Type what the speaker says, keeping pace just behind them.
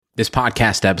This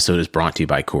podcast episode is brought to you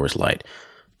by Coors Light.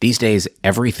 These days,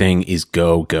 everything is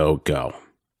go, go, go.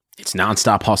 It's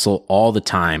nonstop hustle all the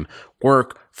time.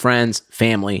 Work, friends,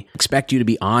 family expect you to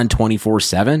be on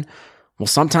 24/7. Well,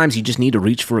 sometimes you just need to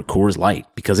reach for a Coors Light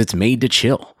because it's made to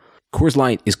chill. Coors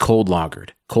Light is cold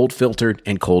lagered, cold filtered,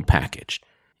 and cold packaged.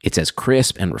 It's as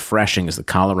crisp and refreshing as the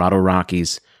Colorado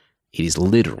Rockies. It is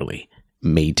literally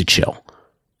made to chill.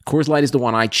 Coors Light is the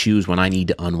one I choose when I need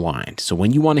to unwind. So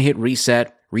when you want to hit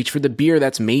reset, reach for the beer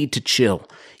that's made to chill.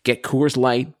 Get Coors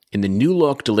Light in the new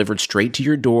look delivered straight to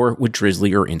your door with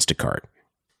Drizzly or Instacart.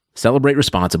 Celebrate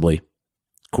responsibly.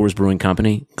 Coors Brewing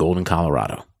Company, Golden,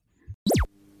 Colorado.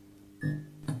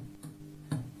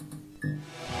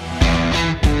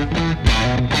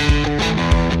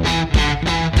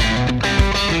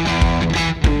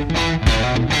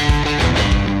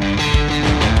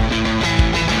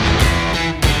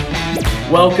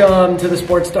 Welcome to the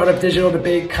Sports Startup Digital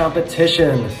Debate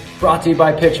Competition, brought to you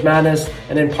by Pitch Madness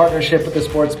and in partnership with the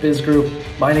Sports Biz Group.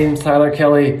 My name is Tyler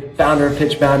Kelly, founder of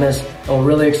Pitch Madness, and we're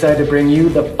really excited to bring you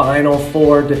the final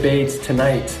four debates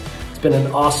tonight. It's been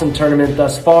an awesome tournament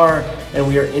thus far, and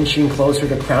we are inching closer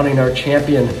to crowning our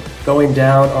champion, going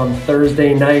down on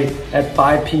Thursday night at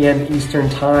 5 p.m. Eastern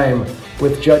Time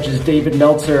with judges David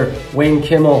Meltzer, Wayne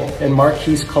Kimmel, and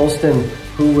Marquise Colston,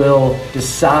 who will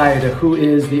decide who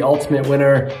is the ultimate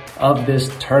winner of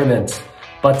this tournament.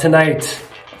 But tonight,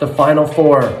 the final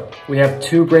four, we have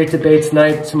two great debates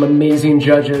tonight, some amazing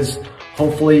judges.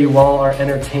 Hopefully you all are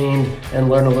entertained and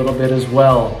learn a little bit as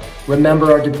well.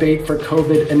 Remember our Debate for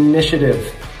COVID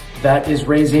initiative. That is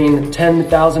raising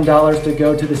 $10,000 to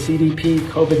go to the CDP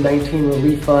COVID-19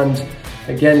 Relief Fund.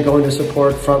 Again, going to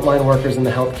support frontline workers in the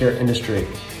healthcare industry.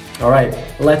 All right,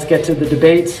 let's get to the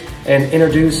debates and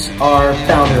introduce our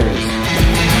founders.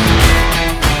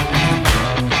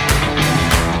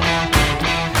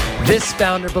 This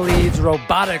founder believes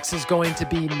robotics is going to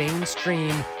be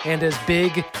mainstream and as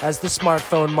big as the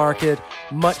smartphone market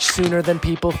much sooner than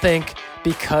people think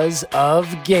because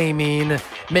of gaming.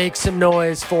 Make some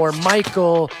noise for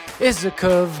Michael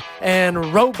Isakov and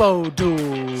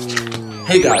RoboDuel.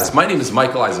 Hey guys, my name is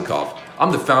Michael Isakov.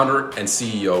 I'm the founder and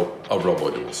CEO of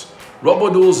RoboDuels.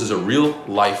 RoboDuels is a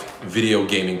real-life video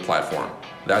gaming platform.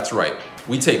 That's right.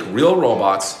 We take real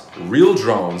robots, real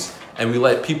drones, and we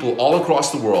let people all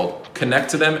across the world connect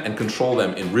to them and control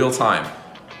them in real time.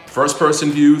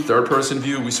 First-person view, third-person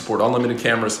view, we support unlimited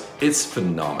cameras. It's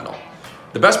phenomenal.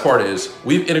 The best part is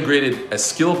we've integrated a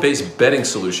skill-based betting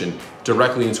solution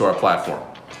directly into our platform.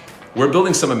 We're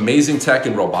building some amazing tech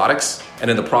in robotics,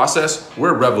 and in the process,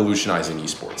 we're revolutionizing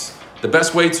esports. The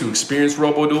best way to experience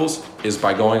RoboDuels is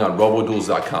by going on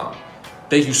roboduels.com.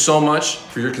 Thank you so much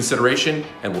for your consideration,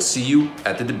 and we'll see you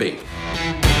at the debate.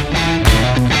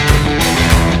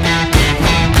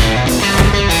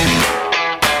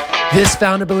 This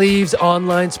founder believes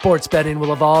online sports betting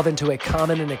will evolve into a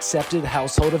common and accepted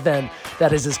household event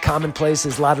that is as commonplace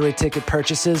as lottery ticket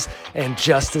purchases and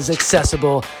just as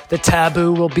accessible. The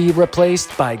taboo will be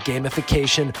replaced by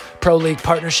gamification, pro league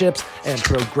partnerships, and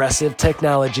progressive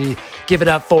technology. Give it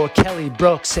up for Kelly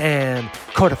Brooks and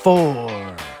Quarter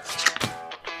Four.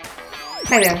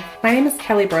 Hi there, my name is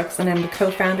Kelly Brooks and I'm the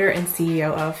co-founder and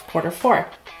CEO of Quarter Four.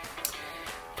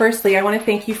 Firstly, I want to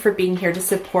thank you for being here to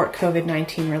support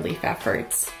COVID-19 relief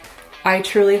efforts. I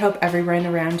truly hope everyone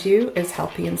around you is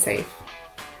healthy and safe.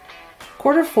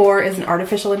 Quarter Four is an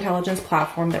artificial intelligence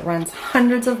platform that runs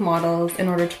hundreds of models in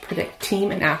order to predict team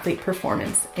and athlete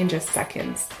performance in just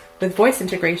seconds. With voice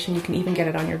integration, you can even get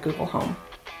it on your Google Home.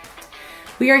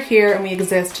 We are here and we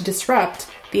exist to disrupt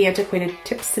the antiquated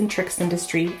tips and tricks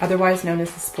industry, otherwise known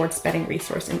as the sports betting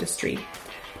resource industry.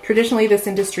 Traditionally, this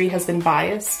industry has been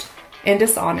biased and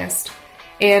dishonest,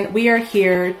 and we are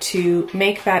here to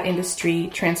make that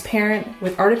industry transparent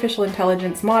with artificial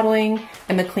intelligence modeling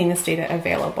and the cleanest data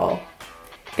available.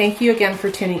 Thank you again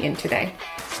for tuning in today.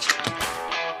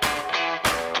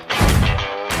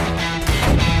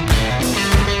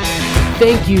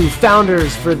 Thank you,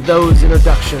 founders, for those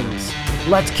introductions.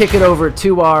 Let's kick it over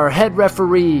to our head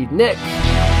referee, Nick.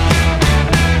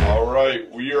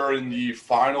 We are in the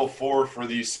final four for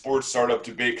the Sports Startup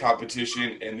Debate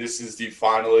Competition, and this is the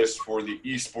finalist for the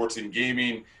esports and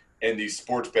gaming and the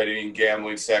sports betting and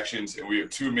gambling sections. And we have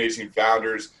two amazing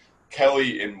founders,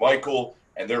 Kelly and Michael,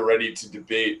 and they're ready to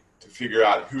debate to figure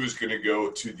out who's going to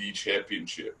go to the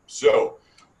championship. So,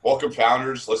 welcome,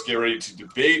 founders. Let's get ready to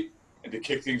debate. And to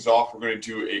kick things off, we're going to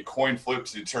do a coin flip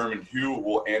to determine who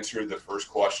will answer the first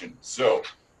question. So,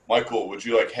 Michael, would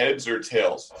you like heads or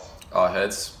tails?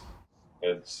 Heads.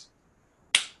 Heads.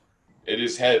 It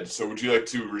is heads. So would you like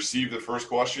to receive the first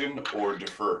question or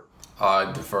defer?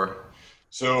 Defer.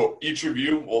 So each of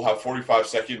you will have 45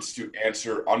 seconds to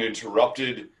answer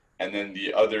uninterrupted, and then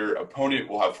the other opponent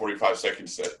will have 45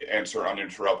 seconds to answer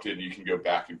uninterrupted. You can go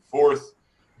back and forth.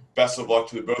 Best of luck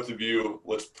to the both of you.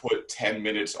 Let's put 10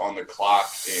 minutes on the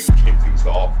clock and kick things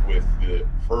off with the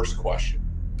first question.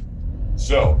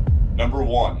 So, number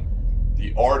one,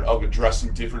 the art of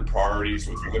addressing different priorities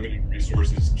with limited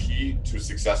resources key to a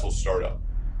successful startup.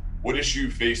 What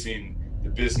issue facing the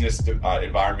business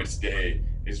environment today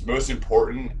is most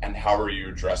important, and how are you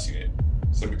addressing it?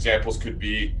 Some examples could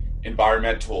be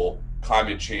environmental,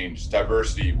 climate change,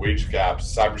 diversity, wage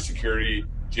gaps, cybersecurity,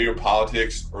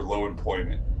 geopolitics, or low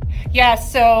employment. Yeah,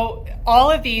 so all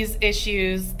of these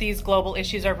issues, these global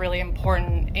issues, are really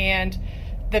important. And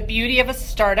the beauty of a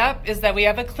startup is that we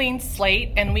have a clean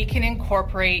slate and we can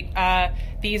incorporate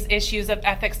these issues of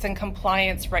ethics and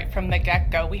compliance right from the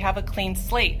get-go. We have a clean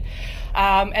slate.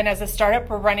 And as a startup,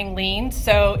 we're running lean,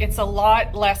 so it's a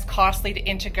lot less costly to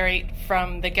integrate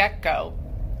from the get-go.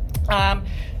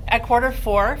 At Quarter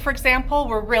 4, for example,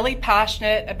 we're really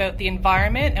passionate about the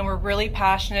environment, and we're really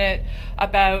passionate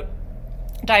about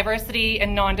diversity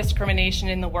and non-discrimination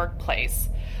in the workplace.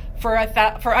 For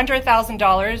under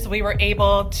 $1,000, we were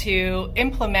able to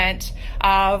implement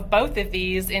both of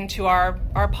these into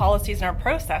our policies and our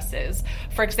processes.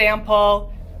 For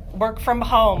example, work from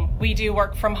home. We do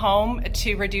work from home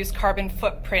to reduce carbon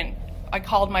footprint. I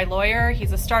called my lawyer.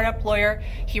 He's a startup lawyer.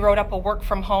 He wrote up a work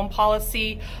from home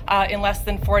policy in less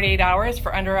than 48 hours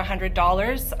for under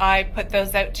 $100. I put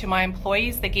those out to my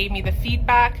employees. They gave me the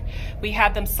feedback. We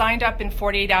had them signed up in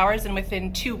 48 hours, and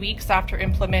within 2 weeks after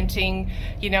implementing,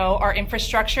 our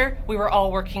infrastructure, we were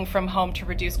all working from home to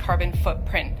reduce carbon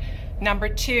footprint. Number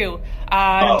two,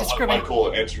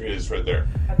 Michael, answer is right there.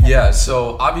 Okay. Yeah,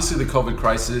 so obviously the COVID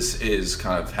crisis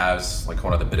has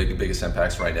one of the biggest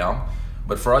impacts right now.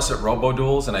 But for us at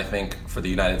RoboDuels, and I think for the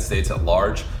United States at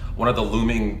large, one of the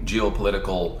looming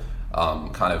geopolitical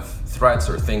kind of threats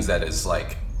or things that is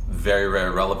very,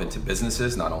 very relevant to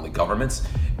businesses, not only governments,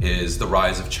 is the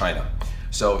rise of China.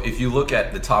 So if you look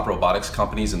at the top robotics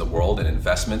companies in the world and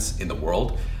investments in the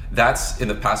world, that's in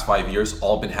the past 5 years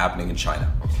all been happening in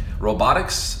China.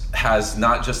 Robotics has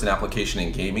not just an application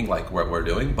in gaming like what we're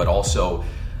doing, but also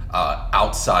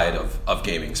outside of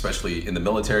gaming, especially in the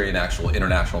military and actual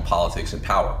international politics and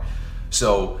power.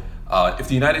 So if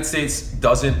the United States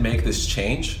doesn't make this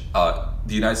change, the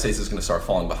United States is going to start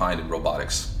falling behind in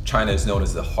robotics. China is known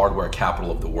as the hardware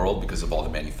capital of the world because of all the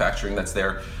manufacturing that's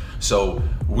there. So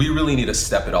we really need to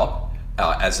step it up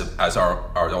as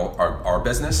our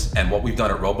business. And what we've done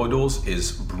at RoboDuels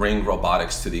is bring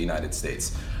robotics to the United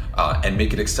States. And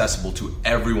make it accessible to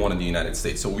everyone in the United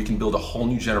States, so we can build a whole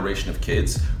new generation of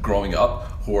kids growing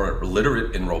up who are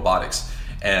literate in robotics,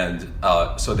 and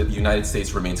so that the United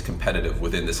States remains competitive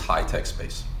within this high-tech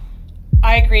space.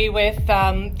 I agree with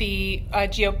the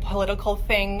geopolitical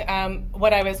thing.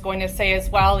 What I was going to say as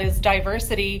well is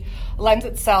diversity lends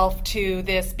itself to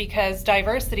this, because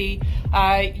diversity,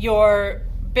 you're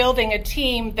building a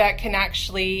team that can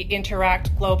actually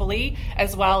interact globally,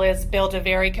 as well as build a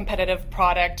very competitive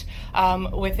product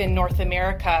within North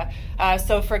America.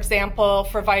 So for example,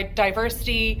 for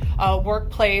diversity,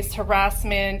 workplace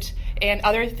harassment, and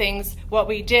other things, what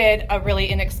we did really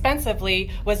inexpensively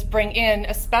was bring in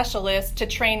a specialist to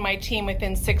train my team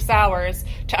within 6 hours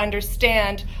to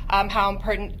understand how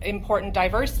important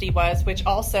diversity was, which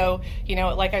also,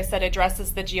 like I said,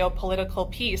 addresses the geopolitical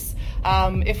piece.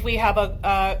 If we have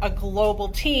a global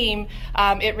team,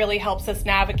 it really helps us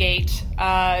navigate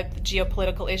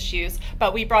geopolitical issues.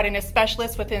 But we brought in a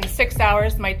specialist within 6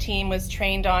 hours. My team was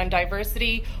trained on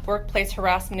diversity, workplace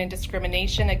harassment and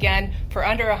discrimination, again, for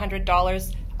under $100.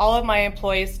 All of my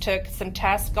employees took some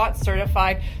tests, got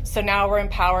certified, so now we're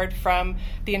empowered from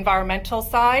the environmental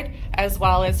side as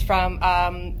well as from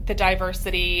the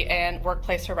diversity and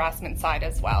workplace harassment side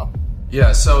as well.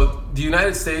 Yeah, so the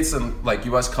United States and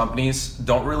US companies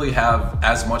don't really have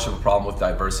as much of a problem with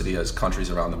diversity as countries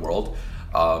around the world.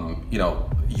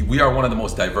 We are one of the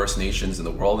most diverse nations in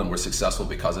the world, and we're successful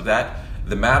because of that.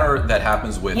 The matter that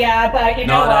happens with but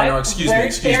no, excuse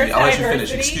me. I'll let you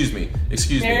finish. Excuse me.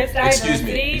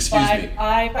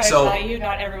 I so tell you,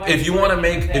 not everyone. If you want to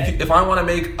make, if I want to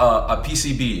make a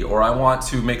PCB, or I want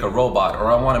to make a robot,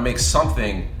 or I want to make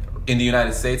something in the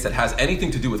United States that has anything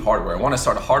to do with hardware, I want to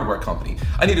start a hardware company,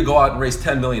 I need to go out and raise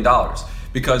 $10 million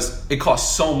because it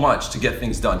costs so much to get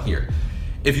things done here.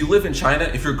 If you live in China,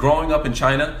 if you're growing up in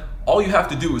China, all you have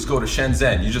to do is go to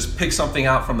Shenzhen. You just pick something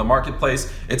out from the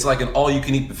marketplace. It's like an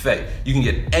all-you-can-eat buffet. You can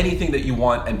get anything that you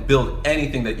want and build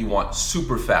anything that you want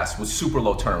super fast with super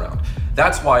low turnaround.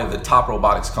 That's why the top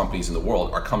robotics companies in the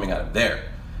world are coming out of there.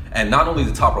 And not only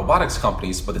the top robotics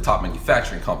companies, but the top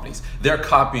manufacturing companies. They're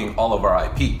copying all of our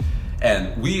IP.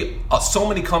 And so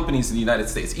many companies in the United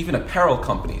States, even apparel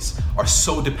companies, are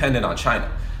so dependent on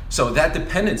China. So that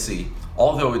dependency,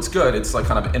 although it's good, it's like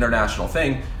kind of an international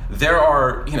thing, there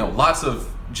are lots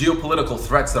of geopolitical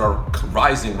threats that are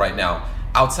rising right now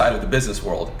outside of the business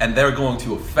world, and they're going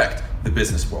to affect the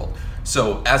business world.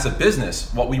 So as a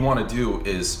business, what we want to do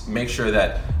is make sure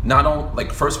that not only,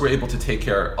 first we're able to take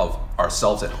care of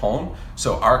ourselves at home,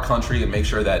 so our country, and make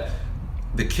sure that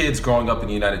the kids growing up in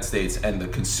the United States and the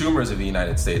consumers of the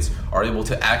United States are able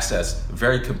to access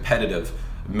very competitive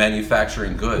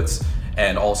manufacturing goods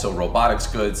and also robotics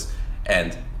goods,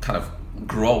 and kind of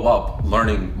grow up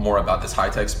learning more about this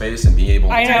high-tech space and be able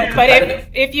to be competitive.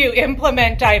 But if you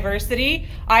implement diversity,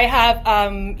 I have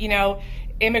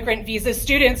immigrant visa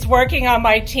students working on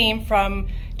my team from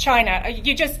China.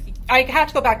 I have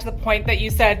to go back to the point that you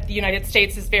said the United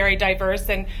States is very diverse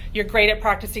and you're great at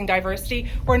practicing diversity.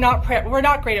 We're not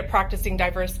great at practicing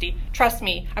diversity. Trust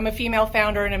me, I'm a female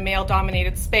founder in a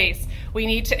male-dominated space. We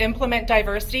need to implement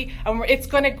diversity, and it's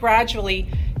going to gradually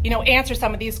answer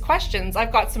some of these questions.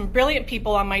 I've got some brilliant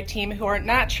people on my team who are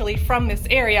naturally from this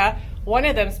area. One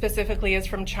of them specifically is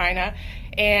from China,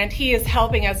 and he is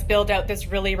helping us build out this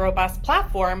really robust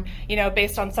platform,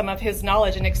 based on some of his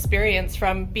knowledge and experience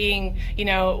from being,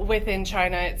 within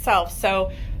China itself.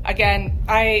 So again,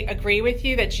 I agree with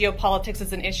you that geopolitics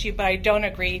is an issue, but I don't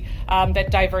agree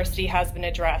that diversity has been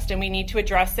addressed, and we need to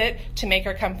address it to make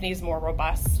our companies more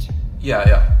robust.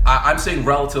 Yeah. I'm saying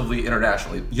relatively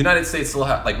internationally. United States still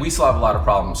have a lot of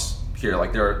problems here.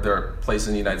 There are places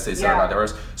in the United States that are not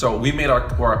diverse. So we made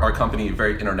our company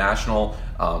very international.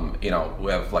 We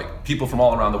have people from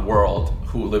all around the world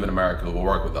who live in America who will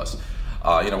work with us.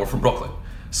 We're from Brooklyn.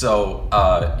 So,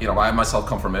 I myself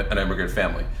come from an immigrant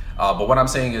family. But what I'm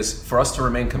saying is, for us to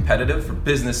remain competitive, for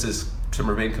businesses to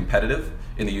remain competitive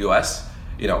in the US,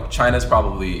 China is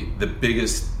probably the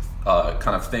biggest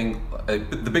kind of thing,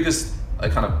 the biggest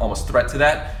kind of almost threat to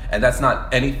that. And that's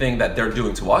not anything that they're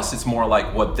doing to us. It's more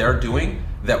like what they're doing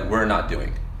that we're not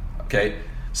doing. Okay?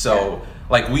 So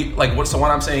so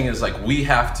what I'm saying is we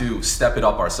have to step it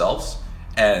up ourselves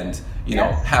and,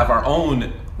 have our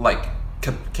own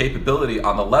capability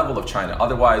on the level of China.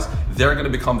 Otherwise, they're going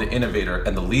to become the innovator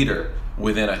and the leader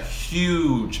within a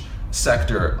huge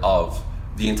sector of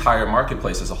the entire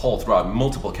marketplace as a whole throughout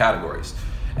multiple categories.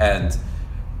 And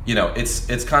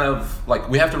it's kind of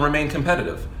we have to remain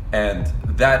competitive, and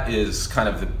that is kind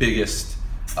of the biggest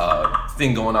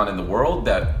thing going on in the world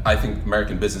that I think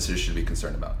American businesses should be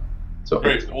concerned about. So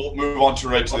great. We'll move on to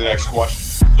the next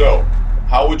question. So,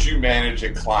 how would you manage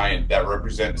a client that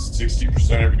represents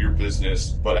 60% of your business,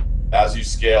 but as you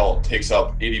scale, takes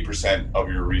up 80% of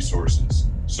your resources?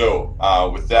 So,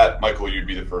 with that, Michael, you'd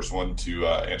be the first one to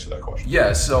answer that question.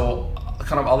 Yeah. So,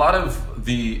 kind of a lot of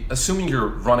assuming you're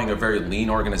running a very lean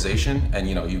organization and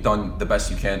you've done the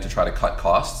best you can to try to cut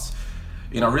costs,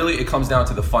 really it comes down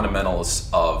to the fundamentals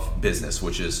of business,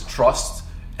 which is trust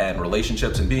and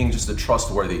relationships and being just a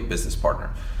trustworthy business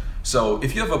partner. So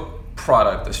if you have a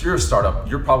product, if you're a startup,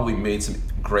 you're probably made some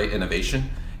great innovation,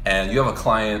 and you have a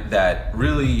client that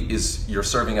really you're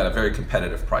serving at a very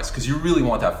competitive price because you really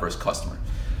want that first customer.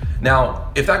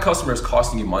 Now, if that customer is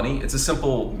costing you money, it's a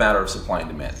simple matter of supply and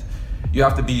demand. You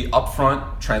have to be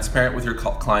upfront, transparent with your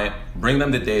client, bring them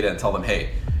the data and tell them,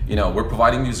 hey, we're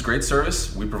providing you this great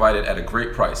service. We provide it at a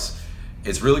great price.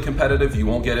 It's really competitive. You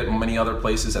won't get it in many other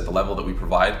places at the level that we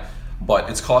provide, but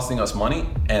it's costing us money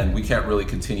and we can't really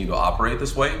continue to operate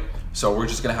this way. So we're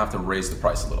just going to have to raise the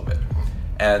price a little bit.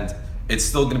 And it's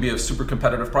still going to be a super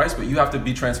competitive price, but you have to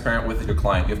be transparent with your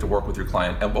client. You have to work with your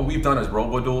client. And what we've done as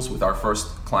RoboDuels with our first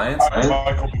clients.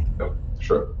 Michael,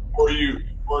 sure. Before you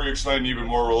explain even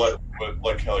more, we'll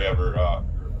let Kelly have her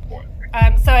point.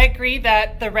 So I agree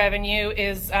that the revenue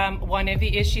is one of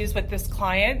the issues with this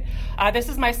client. This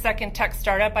is my second tech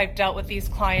startup. I've dealt with these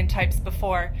client types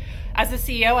before. As a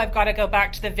CEO, I've got to go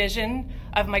back to the vision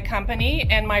of my company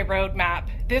and my roadmap.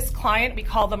 This client, we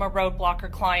call them a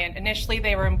roadblocker client. Initially,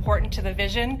 they were important to the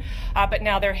vision, but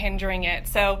now they're hindering it.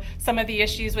 So some of the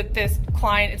issues with this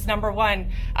client is, number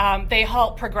one, they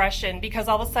halt progression because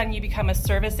all of a sudden you become a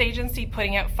service agency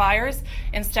putting out fires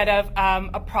instead of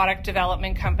a product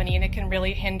development company, and it can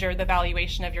really hinder the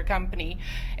valuation of your company.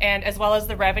 And as well as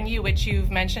the revenue, which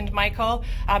you've mentioned, Michael,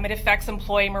 it affects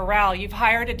employee morale. You've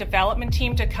hired a development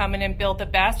team to come in and build the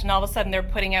best, and all of a sudden they're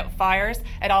putting out fires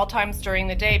at all times during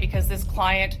the day because this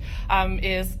client client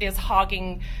is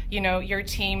hogging, your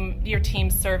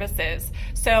team's services.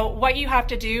 So what you have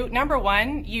to do, number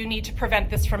one, you need to prevent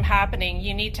this from happening.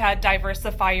 You need to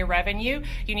diversify your revenue.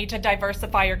 You need to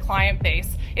diversify your client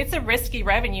base. It's a risky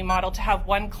revenue model to have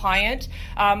one client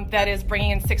that is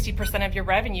bringing in 60% of your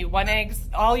revenue.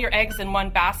 All your eggs in one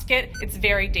basket. It's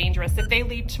very dangerous. If they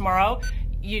leave tomorrow,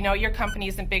 your company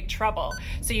is in big trouble.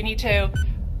 So you need to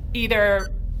either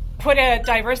put a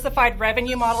diversified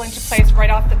revenue model into place right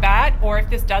off the bat, or if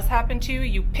this does happen to you,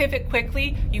 you pivot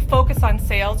quickly, you focus on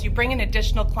sales, you bring in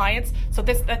additional clients, so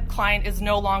the client is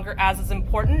no longer as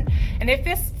important. And if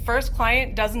this first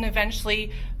client doesn't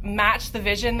eventually match the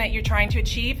vision that you're trying to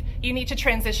achieve, you need to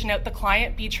transition out the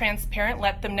client, be transparent,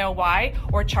 let them know why,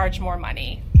 or charge more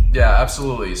money. Yeah,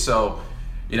 absolutely. So,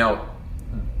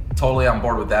 totally on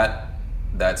board with that.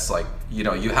 That's like,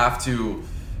 you have to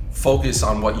focus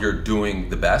on what you're doing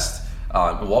the best.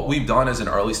 What we've done as an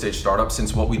early stage startup,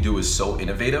 since what we do is so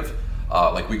innovative,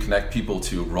 like we connect people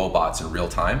to robots in real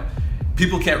time,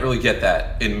 people can't really get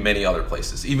that in many other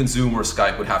places. Even Zoom or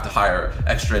Skype would have to hire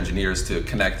extra engineers to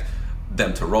connect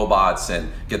them to robots and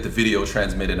get the video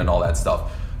transmitted and all that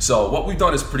stuff. So what we've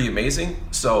done is pretty amazing.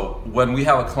 So when we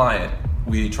have a client,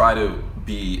 we try to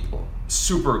be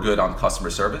super good on customer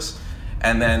service.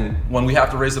 And then when we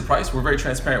have to raise the price, we're very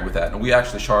transparent with that. And we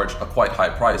actually charge a quite high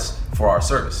price for our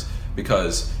service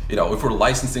because, if we're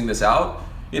licensing this out,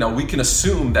 we can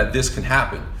assume that this can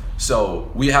happen.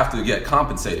 So we have to get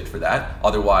compensated for that.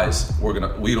 Otherwise,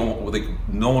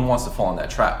 no one wants to fall in that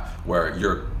trap where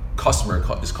your customer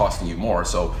is costing you more.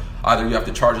 So either you have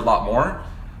to charge a lot more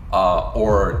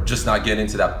or just not get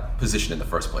into that position in the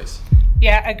first place.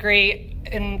 Yeah, agree.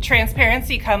 And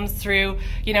transparency comes through,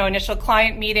 initial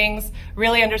client meetings,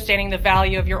 really understanding the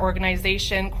value of your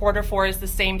organization. Q4 is the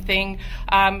same thing.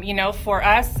 For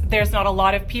us, there's not a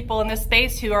lot of people in this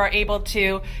space who are able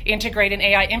to integrate an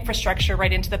AI infrastructure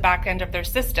right into the back end of their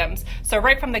systems. So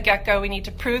right from the get-go, we need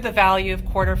to prove the value of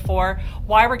Q4,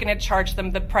 why we're going to charge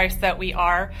them the price that we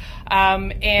are,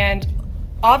 and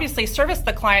obviously service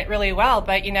the client really well,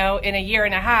 but in a year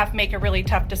and a half, make a really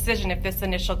tough decision if this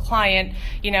initial client,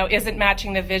 isn't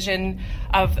matching the vision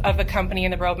of the company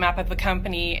and the roadmap of the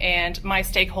company, and my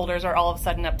stakeholders are all of a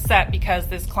sudden upset because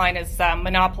this client is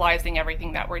monopolizing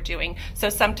everything that we're doing. So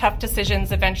some tough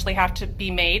decisions eventually have to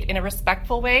be made in a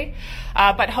respectful way,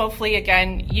 but hopefully,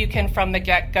 again, you can from the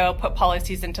get-go put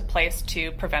policies into place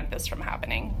to prevent this from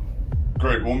happening.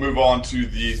 Great. We'll move on to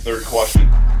the third question.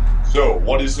 So,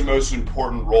 what is the most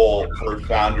important role for a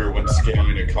founder when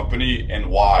scaling a company and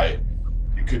why?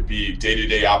 It could be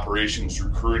day-to-day operations,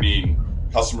 recruiting,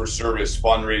 customer service,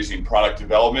 fundraising, product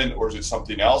development, or is it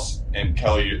something else? And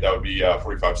Kelly, that would be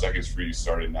 45 seconds for you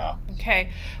starting now. Okay.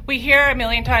 We hear a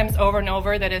million times over and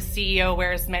over that a CEO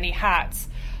wears many hats.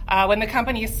 When the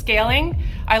company is scaling,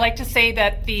 I like to say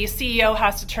that the CEO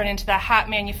has to turn into the hat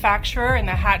manufacturer and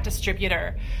the hat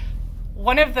distributor.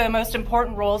 One of the most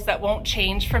important roles that won't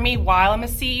change for me while I'm a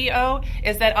CEO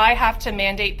is that I have to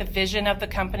mandate the vision of the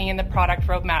company and the product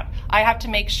roadmap. I have to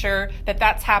make sure that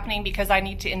that's happening because I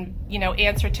need to,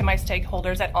 answer to my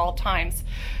stakeholders at all times.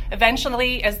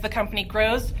 Eventually, as the company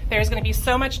grows, there's going to be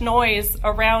so much noise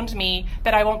around me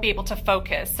that I won't be able to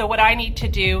focus. So what I need to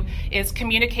do is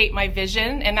communicate my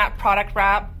vision and that product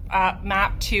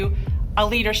map to a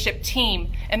leadership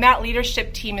team, and that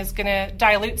leadership team is going to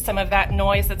dilute some of that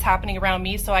noise that's happening around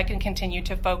me so I can continue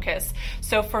to focus.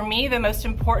 So for me, the most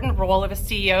important role of a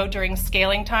CEO during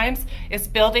scaling times is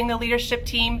building the leadership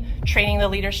team, training the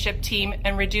leadership team,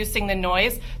 and reducing the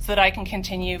noise so that I can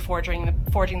continue forging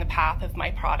the path of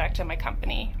my product and my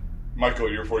company. Michael,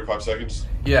 your 45 seconds.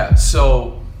 Yeah,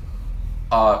 so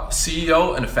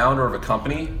CEO and a founder of a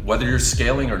company, whether you're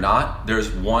scaling or not,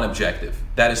 there's one objective.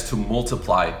 That is to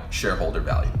multiply shareholder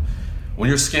value. When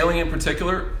you're scaling in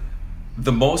particular,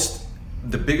 the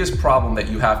biggest problem that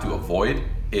you have to avoid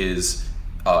is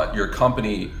your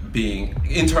company being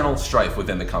internal strife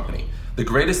within the company. The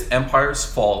greatest empires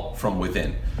fall from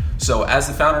within. So as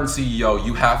the founder and CEO,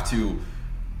 you have to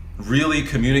really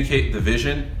communicate the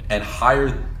vision and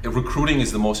recruiting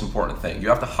is the most important thing. You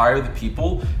have to hire the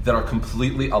people that are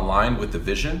completely aligned with the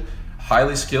vision,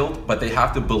 highly skilled, but they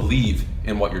have to believe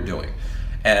in what you're doing.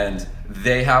 And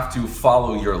they have to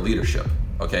follow your leadership,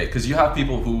 okay? Because you have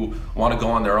people who want to go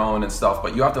on their own and stuff,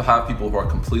 but you have to have people who are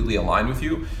completely aligned with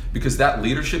you because that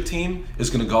leadership team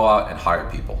is going to go out and hire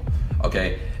people,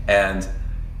 okay? And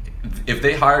if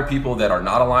they hire people that are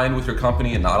not aligned with your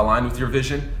company and not aligned with your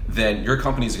vision, then your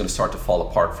company is going to start to fall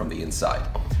apart from the inside.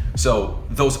 So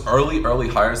those early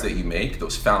hires that you make,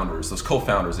 those founders, those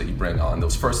co-founders that you bring on,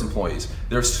 those first employees,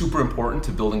 they're super important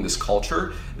to building this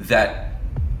culture that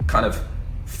kind of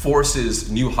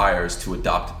forces new hires to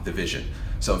adopt the vision.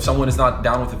 So if someone is not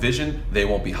down with the vision, they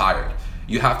won't be hired.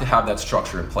 You have to have that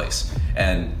structure in place.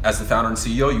 And as the founder and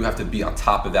CEO, you have to be on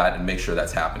top of that and make sure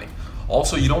that's happening.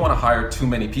 Also, you don't want to hire too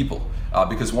many people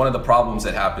because one of the problems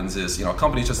that happens is, a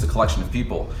company is just a collection of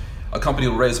people. A company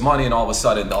will raise money and all of a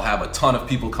sudden they'll have a ton of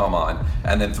people come on,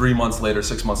 and then 3 months later,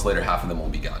 6 months later, half of them will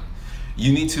be gone.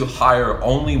 You need to hire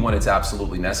only when it's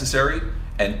absolutely necessary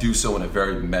and do so in a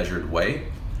very measured way.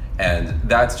 And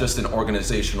that's just an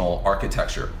organizational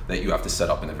architecture that you have to set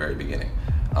up in the very beginning.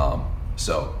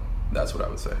 So that's what I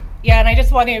would say. Yeah, and I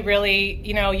just want to really,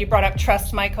 you brought up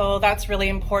trust, Michael. That's really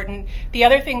important. The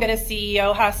other thing that a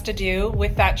CEO has to do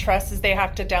with that trust is they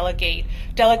have to delegate.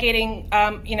 Delegating,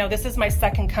 this is my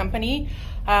second company.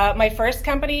 My first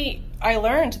company, I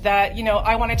learned that,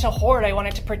 I wanted to hoard, I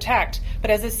wanted to protect.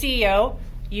 But as a CEO,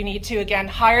 you need to, again,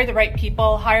 hire the right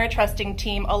people, hire a trusting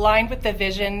team, aligned with the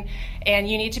vision, and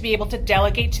you need to be able to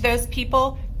delegate to those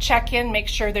people, check in, make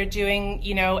sure they're doing,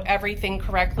 everything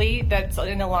correctly that's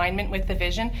in alignment with the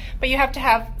vision. But you have to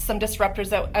have some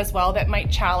disruptors as well that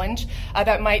might challenge,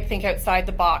 that might think outside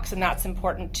the box, and that's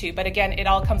important too. But again, it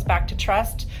all comes back to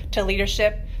trust, to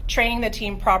leadership, training the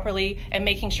team properly, and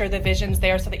making sure the vision's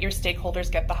there so that your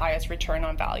stakeholders get the highest return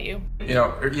on value.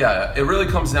 It really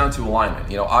comes down to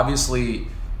alignment. Obviously,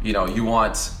 you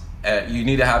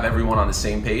need to have everyone on the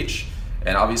same page,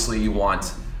 and obviously you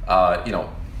want,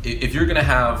 if you're going to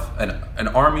have an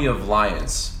army of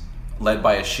lions led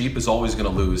by a sheep is always going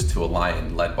to lose to a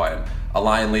lion led by a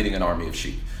lion leading an army of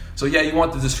sheep. So yeah, you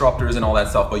want the disruptors and all that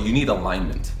stuff, but you need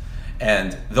alignment.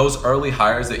 And those early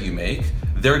hires that you make,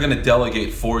 they're going to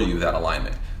delegate for you that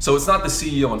alignment. So it's not the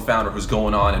CEO and founder who's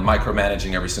going on and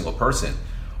micromanaging every single person.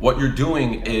 What you're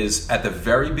doing is at the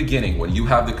very beginning when you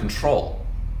have the control,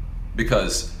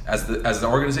 because as the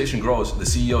organization grows, the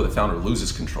CEO, the founder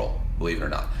loses control, believe it or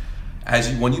not.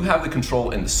 When you have the control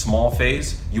in the small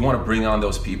phase, you want to bring on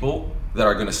those people that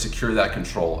are going to secure that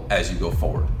control as you go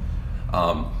forward.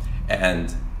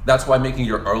 And that's why making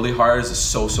your early hires is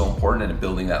so important and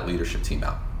building that leadership team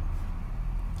out.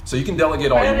 So you can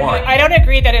delegate all you want. I don't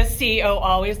agree that a CEO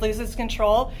always loses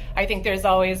control. I think there's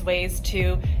always ways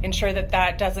to ensure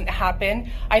that doesn't happen.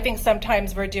 I think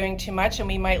sometimes we're doing too much and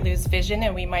we might lose vision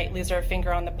and we might lose our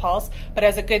finger on the pulse. But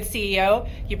as a good CEO,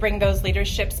 you bring those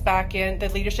leaderships back in, the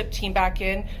leadership team back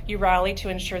in, you rally to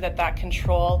ensure that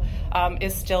control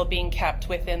is still being kept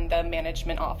within the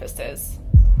management offices.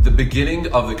 The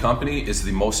beginning of the company is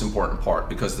the most important part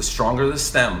because the stronger the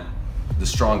stem, the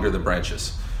stronger the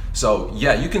branches. So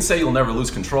yeah, you can say you'll never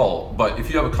lose control, but if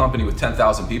you have a company with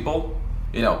 10,000 people,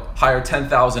 hire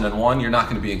 10,001, you're not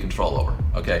going to be in control over.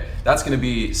 Okay, that's going to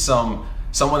be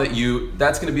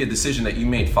that's going to be a decision that you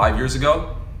made 5 years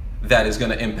ago that is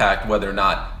going to impact whether or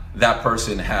not that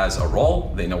person has a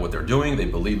role, they know what they're doing, they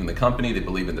believe in the company, they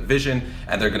believe in the vision,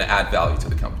 and they're going to add value to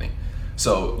the company.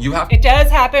 So you have. It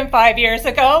does happen 5 years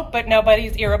ago, but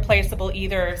nobody's irreplaceable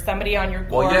either. Somebody on your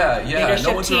core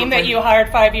leadership team that you hired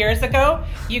 5 years ago,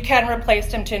 you can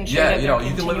replace them to ensure that they're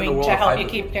continuing to help you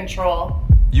keep control.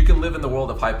 You can live in the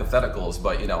world of hypotheticals,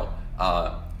 but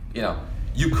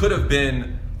you could have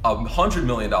been a $100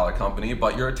 million company,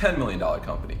 but you're a $10 million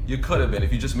company. You could have been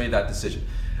if you just made that decision.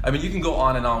 I mean, you can go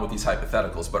on and on with these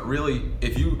hypotheticals, but really,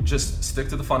 if you just stick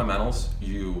to the fundamentals,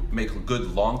 you make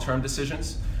good long-term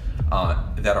decisions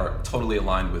that are totally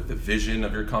aligned with the vision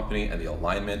of your company and the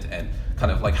alignment and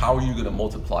kind of like how are you going to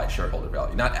multiply shareholder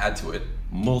value, not add to it,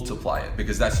 multiply it,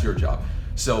 because that's your job.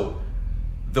 So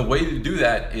the way to do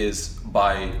that is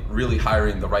by really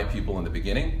hiring the right people in the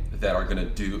beginning that are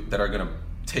going to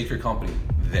take your company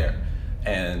there.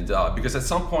 And because at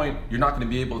some point you're not going to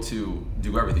be able to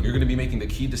do everything. You're going to be making the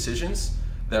key decisions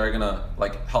that are going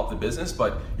to help the business,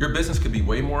 but your business could be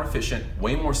way more efficient,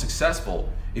 way more successful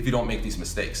if you don't make these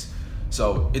mistakes.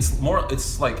 So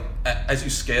it's like as you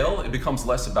scale, it becomes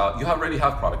less about you already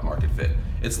have product market fit.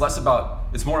 It's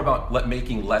more about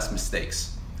making less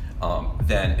mistakes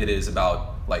than it is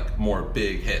about more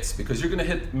big hits, because you're going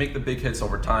to make the big hits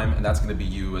over time, and that's going to be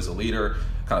you as a leader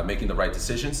kind of making the right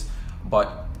decisions.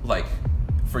 But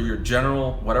for your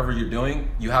general whatever you're doing,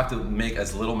 you have to make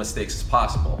as little mistakes as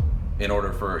possible in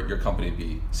order for your company to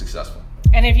be successful.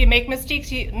 And if you make mistakes,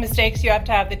 you have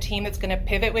to have the team that's going to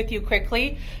pivot with you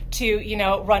quickly to,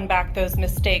 run back those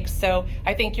mistakes. So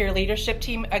I think your leadership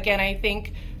team, again, I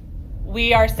think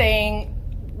we are saying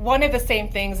one of the same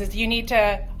things is you need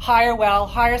to hire well,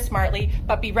 hire smartly,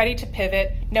 but be ready to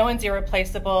pivot. No one's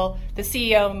irreplaceable. The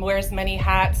CEO wears many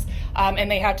hats,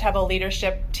 and they have to have a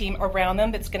leadership team around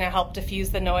them that's going to help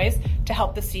diffuse the noise to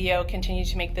help the CEO continue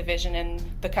to make the vision in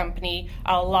the company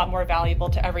a lot more valuable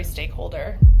to every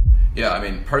stakeholder. Yeah, I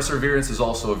mean, perseverance is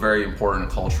also a very important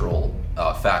cultural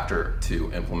factor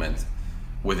to implement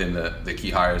within the key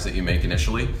hires that you make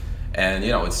initially. And,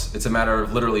 it's a matter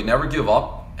of literally never give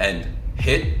up and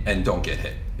hit and don't get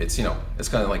hit. It's, it's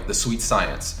kind of like the sweet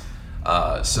science.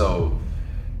 So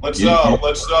that's a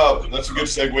good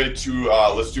segue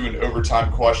to let's do an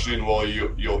overtime question. Well,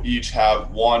 you'll each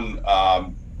have one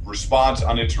response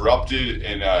uninterrupted,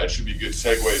 and it should be a good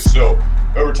segue. So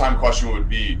overtime question would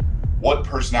be, what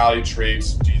personality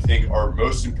traits do you think are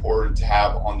most important to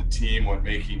have on the team when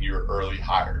making your early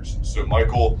hires? So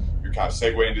Michael, you're kind of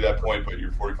segueing into that point, but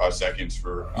you're 45 seconds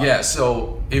for...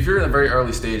 So if you're in a very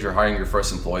early stage, you're hiring your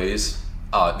first employees,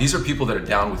 these are people that are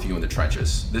down with you in the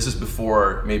trenches. This is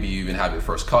before maybe you even have your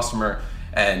first customer,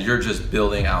 and you're just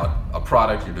building out a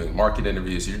product, you're doing market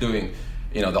interviews, you're doing,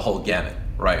 the whole gamut,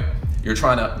 right? You're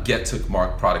trying to get to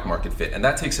product market fit, and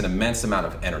that takes an immense amount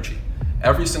of energy.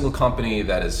 Every single company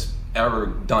that has ever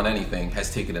done anything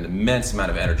has taken an immense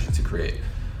amount of energy to create.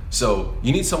 So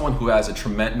you need someone who has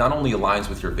not only aligns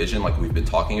with your vision like we've been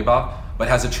talking about, but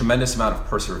has a tremendous amount of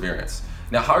perseverance.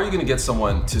 Now, how are you going to get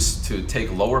someone to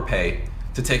take lower pay,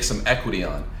 to take some equity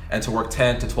on, and to work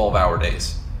 10 to 12-hour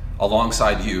days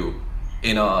alongside you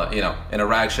in a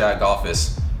rag shack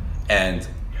office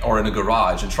or in a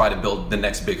garage and try to build the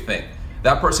next big thing?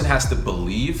 That person has to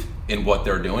believe in what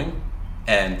they're doing,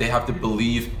 and they have to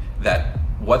believe that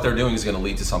what they're doing is going to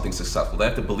lead to something successful. They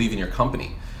have to believe in your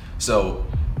company. So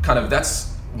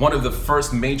that's one of the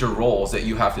first major roles that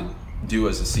you have to do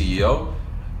as a CEO,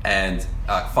 and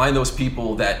find those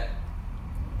people that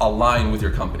align with your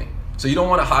company. So you don't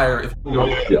want to hire...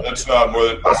 That's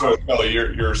what Kelly,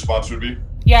 your response would be.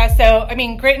 Yeah, so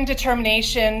grit and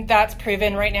determination, that's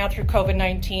proven right now through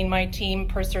COVID-19. My team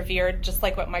persevered, just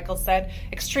like what Michael said,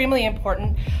 extremely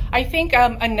important. I think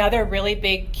another really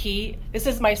big key, this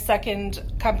is my second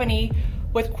company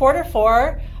with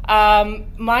Q4,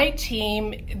 my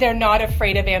team, they're not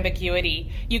afraid of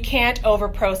ambiguity. You can't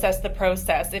over-process the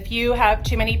process. If you have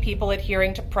too many people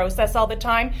adhering to process all the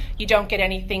time, you don't get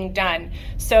anything done.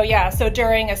 So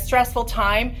during a stressful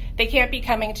time, they can't be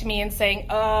coming to me and saying,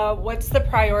 what's the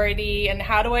priority and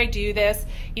how do I do this?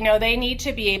 They need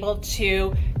to be able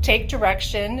to take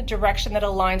direction that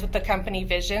aligns with the company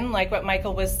vision, like what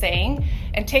Michael was saying,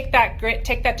 and take that grit,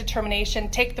 take that determination,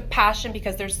 take the passion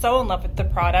because they're so in love with the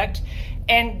product,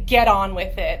 and get on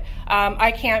with it.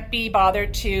 I can't be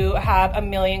bothered to have a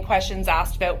million questions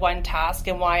asked about one task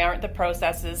and why aren't the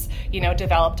processes,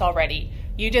 developed already.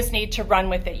 You just need to run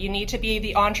with it. You need to be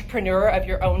the entrepreneur of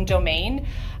your own domain.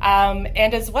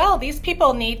 And as well, these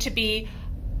people need to be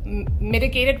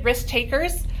mitigated risk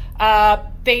takers.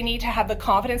 They need to have the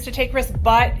confidence to take risks,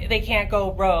 but they can't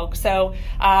go rogue. So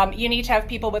you need to have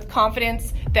people with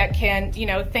confidence that can,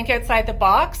 think outside the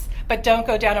box, but don't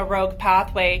go down a rogue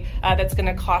pathway that's going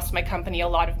to cost my company a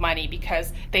lot of money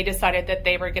because they decided that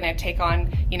they were going to take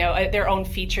on, their own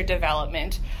feature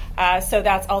development. So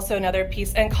that's also another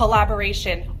piece. And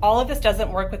collaboration. All of this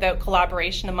doesn't work without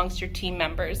collaboration amongst your team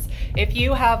members. If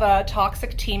you have a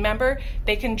toxic team member,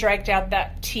 they can drag down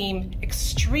that team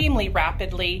extremely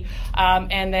rapidly,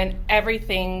 and then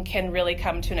everything can really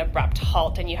come to an abrupt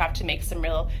halt, and you have to make some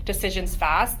real decisions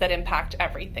fast that impact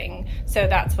everything. So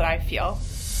that's what I feel.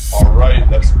 All right,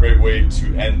 that's a great way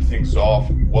to end things off.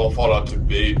 Well thought out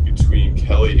debate between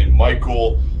Kelly and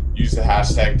Michael. Use the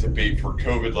hashtag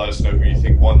 #DebateForCovid. Let us know who you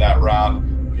think won that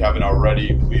round. If you haven't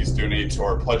already, please donate to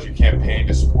our Pledge campaign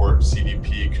to support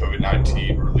CDP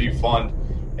COVID-19 Relief Fund.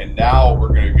 And now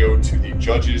we're going to go to the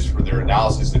judges for their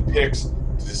analysis and picks to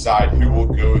decide who will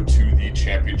go to the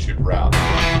championship round.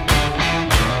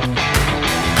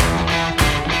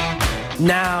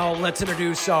 Now let's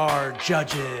introduce our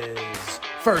judges.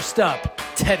 First up,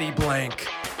 Teddy Blank,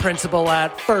 principal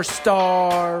at First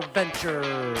Star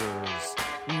Ventures.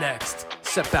 Next,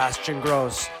 Sebastian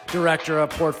Gross, director of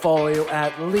portfolio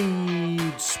at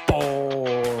Lead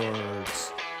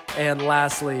Sports. And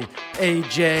lastly,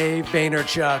 AJ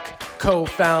Vaynerchuk,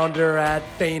 co-founder at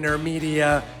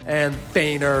VaynerMedia and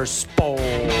Vayner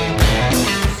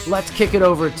Sports. Let's kick it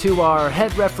over to our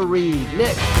head referee,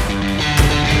 Nick.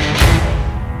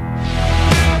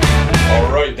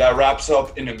 All right, that wraps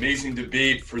up an amazing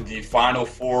debate for the Final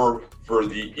Four for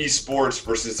the esports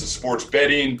versus the sports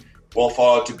betting. Well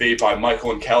thought out debate by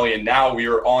Michael and Kelly. And now we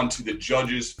are on to the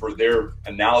judges for their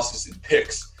analysis and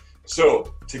picks.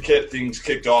 So to get things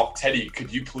kicked off, Teddy,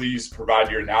 could you please provide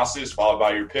your analysis followed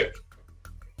by your pick?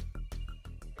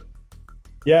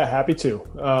 Yeah, happy to.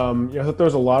 I thought there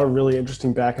was a lot of really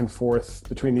interesting back and forth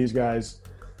between these guys.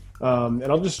 And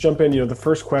I'll just jump in, the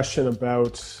first question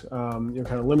about, kind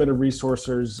of limited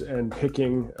resources and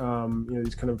picking,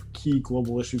 these kind of key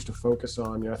global issues to focus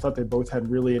on. I thought they both had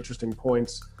really interesting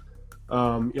points.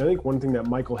 I think one thing that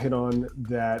Michael hit on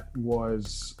that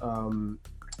was,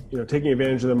 taking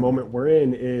advantage of the moment we're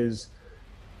in is,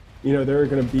 there are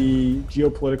going to be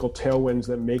geopolitical tailwinds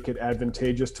that make it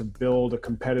advantageous to build a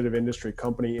competitive industry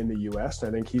company in the U.S. And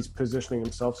I think he's positioning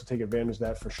himself to take advantage of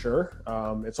that for sure.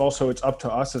 It's up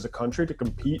to us as a country to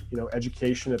compete,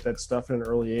 education at that stuff at an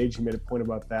early age. He made a point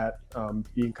about that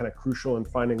being kind of crucial in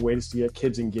finding ways to get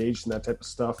kids engaged in that type of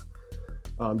stuff,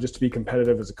 just to be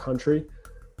competitive as a country.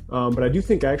 But I do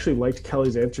think I actually liked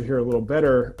Kelly's answer here a little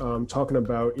better, talking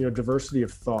about, diversity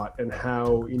of thought and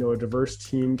how, a diverse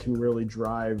team can really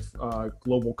drive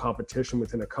global competition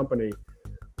within a company.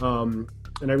 And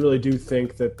I really do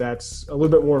think that that's a little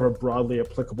bit more of a broadly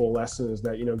applicable lesson, is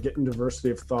that, getting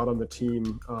diversity of thought on the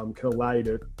team can allow you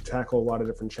to tackle a lot of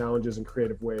different challenges in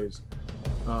creative ways.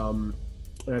 And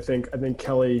I think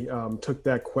Kelly took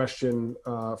that question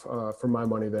for my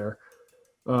money there.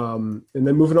 And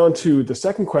then moving on to the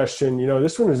second question,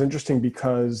 this one is interesting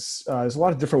because there's a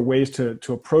lot of different ways to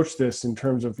approach this in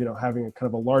terms of, having a kind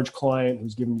of a large client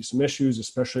who's giving you some issues,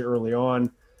 especially early on.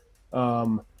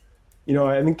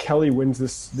 I think Kelly wins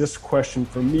this question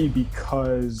for me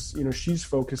because, she's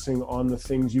focusing on the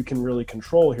things you can really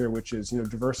control here, which is,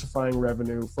 diversifying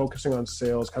revenue, focusing on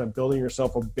sales, kind of building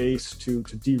yourself a base to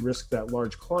de-risk that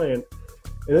large client.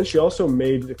 And then she also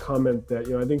made the comment that,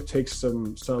 I think takes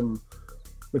some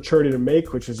maturity to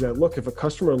make, which is that, look, if a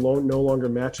customer no longer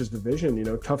matches the vision,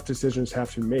 tough decisions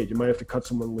have to be made. You might have to cut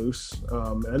someone loose.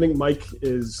 And I think Mike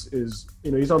is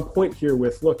he's on point here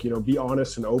with, look, be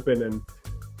honest and open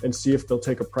and see if they'll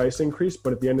take a price increase.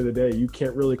 But at the end of the day, you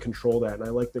can't really control that. And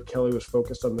I like that Kelly was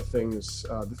focused on the things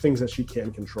that she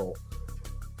can control.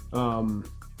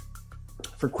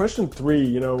 For question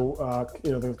 3,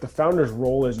 the founder's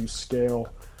role as you scale.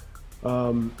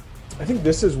 I think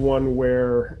this is one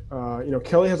where,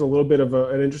 Kelly has a little bit of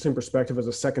an interesting perspective as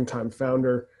a second-time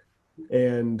founder,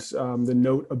 and the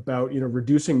note about,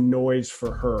 reducing noise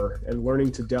for her and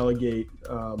learning to delegate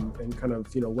and kind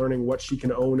of, learning what she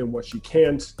can own and what she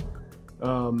can't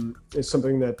is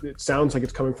something that it sounds like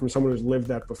it's coming from someone who's lived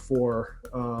that before.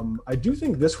 I do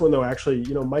think this one, though, actually,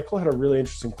 Michael had a really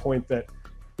interesting point that,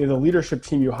 the leadership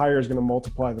team you hire is going to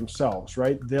multiply themselves,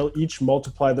 right? They'll each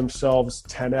multiply themselves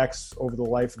 10x over the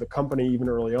life of the company, even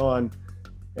early on.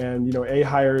 And,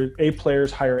 A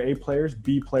players hire A players,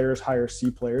 B players hire C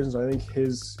players. And so I think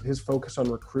his focus on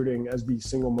recruiting as the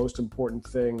single most important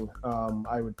thing,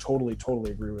 I would totally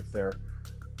agree with there.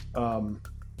 And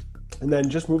then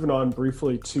just moving on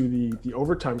briefly to the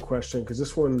overtime question, because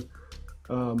this one,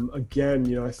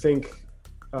 again, I think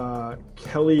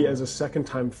Kelly, as a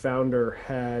second-time founder,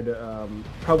 had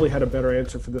probably had a better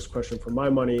answer for this question for my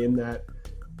money, in that,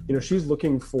 she's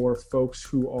looking for folks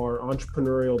who are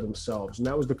entrepreneurial themselves, and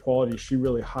that was the quality she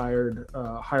really hired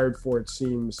for, it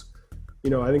seems.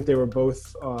 I think they were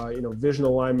both, vision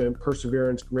alignment,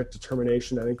 perseverance, grit,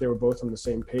 determination. I think they were both on the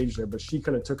same page there, but she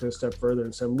kind of took it a step further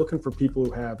and said, I'm looking for people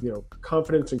who have,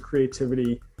 confidence and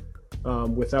creativity,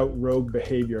 without rogue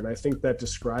behavior. And I think that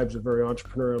describes a very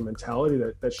entrepreneurial mentality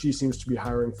that she seems to be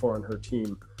hiring for on her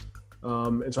team.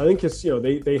 And so I think it's,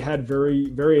 they had very,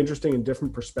 very interesting and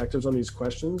different perspectives on these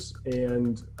questions.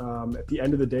 And at the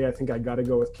end of the day, I think I got to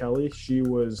go with Kelly. She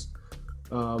was,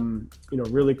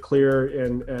 really clear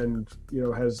and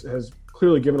has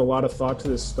clearly given a lot of thought to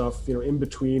this stuff, in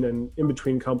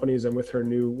between companies and with her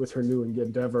new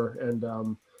endeavor. And,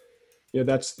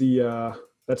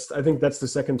 I think that's the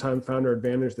second-time founder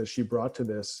advantage that she brought to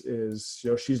this is,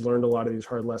 she's learned a lot of these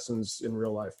hard lessons in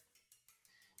real life.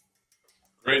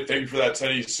 Great. Thank you for that,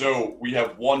 Teddy. So we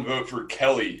have one vote for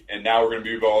Kelly, and now we're going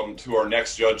to move on to our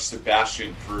next judge,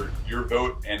 Sebastian, for your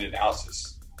vote and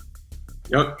analysis.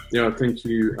 Yeah. Thank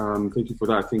you. Thank you for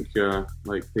that. I think,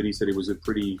 like Teddy said, it was a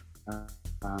pretty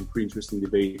interesting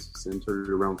debate centered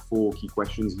around 4 key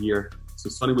questions here. So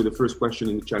starting with the first question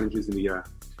and the challenges in the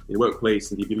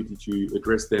workplace and the ability to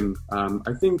address them.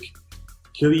 I think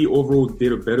Kelly overall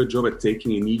did a better job at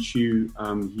taking an issue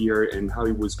here and how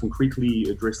it was concretely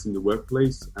addressed in the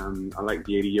workplace. I like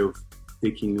the idea of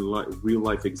taking real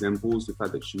life examples, the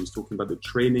fact that she was talking about the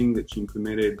training that she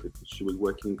implemented, that she was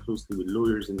working closely with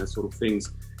lawyers and that sort of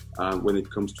things when it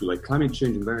comes to like climate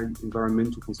change,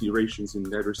 environmental considerations and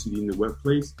diversity in the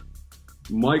workplace.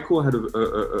 Michael had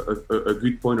a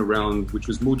good point around, which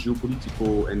was more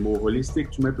geopolitical and more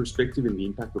holistic to my perspective, in the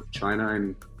impact of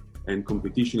China and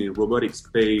competition in robotic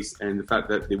space, and the fact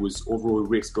that there was overall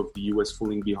risk of the US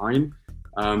falling behind.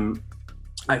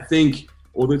 I think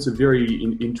although it's a very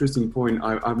interesting point,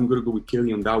 I'm going to go with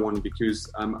Kelly on that one because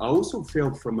I also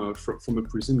felt from a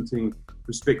presenting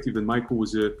perspective that Michael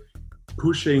was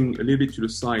pushing a little bit to the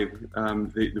side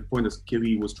the point that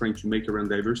Kelly was trying to make around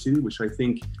diversity, which I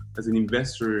think as an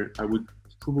investor, I would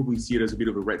probably see it as a bit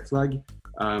of a red flag.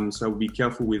 So I would be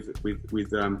careful with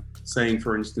saying,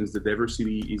 for instance, that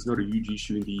diversity is not a huge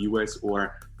issue in the US.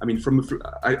 Or, I mean,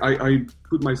 I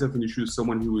put myself in the shoes of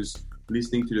someone who was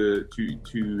listening to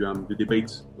the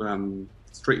debate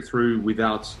straight through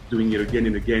without doing it again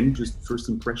and again, just first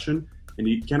impression. And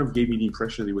it kind of gave me the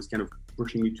impression that it was kind of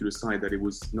pushing me to the side, that it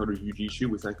was not a huge issue,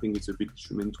 which I think it's a bit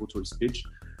instrumental to his speech.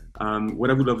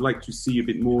 What I would have liked to see a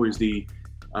bit more is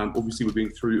obviously we're going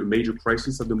through a major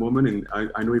crisis at the moment, and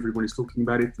I know everyone is talking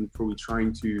about it and probably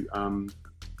trying to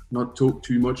not talk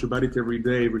too much about it every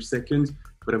day, every second,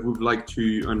 but I would like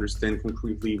to understand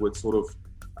concretely what sort of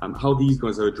how these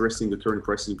guys are addressing the current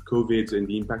crisis of COVID and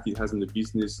the impact it has on the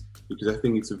business, because I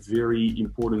think it's a very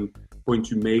important point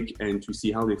to make and to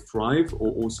see how they thrive,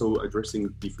 or also addressing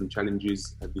different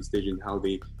challenges at this stage and how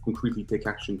they concretely take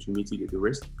action to mitigate the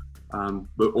risk.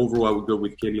 But overall, I would go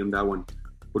with Kelly on that one.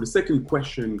 For the second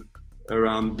question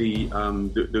around the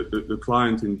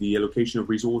client and the allocation of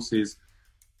resources,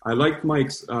 I like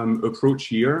Mike's approach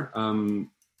here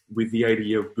with the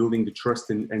idea of building the trust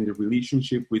and the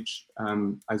relationship, which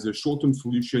as a short-term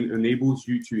solution enables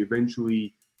you to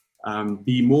eventually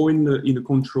be more in the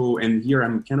control. And here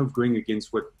I'm kind of going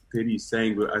against what Teddy is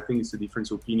saying, but I think it's a different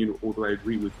opinion, although I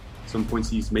agree with some points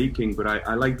he's making. But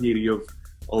I like the idea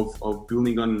of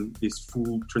building on this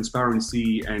full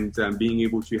transparency and being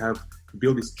able to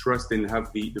build this trust and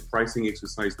have the pricing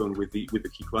exercise done with the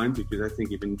key client, because I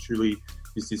think eventually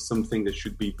this is something that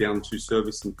should be down to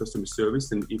service and customer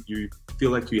service. And if you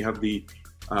feel like you have the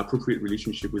appropriate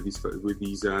relationship with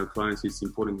these clients, it's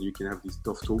important that you can have these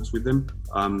tough talks with them.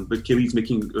 But Kelly's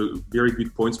making very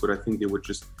good points, but I think they were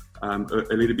just a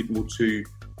little bit more too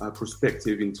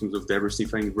prospective in terms of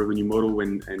diversifying revenue model,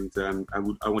 and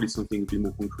I wanted something a bit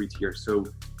more concrete here. So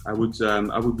I would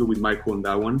go with Michael on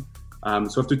that one.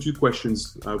 So after two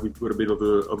questions, we've got a bit of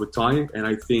a tie, and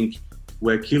I think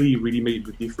where Kelly really made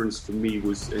the difference for me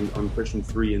was on question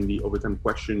 3 and the overtime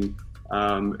question.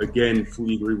 Again,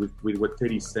 fully agree with what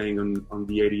Teddy's saying on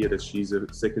the idea that she's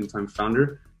a second-time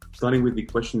founder. Starting with the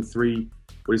question 3,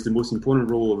 what is the most important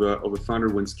role of a founder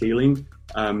when scaling?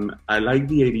 I like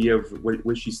the idea of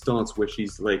where she starts, where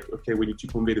she's like, okay, we need to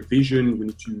convey the vision, we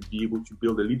need to be able to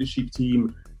build a leadership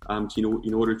team,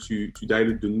 in order to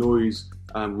dilute the noise,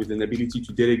 with an ability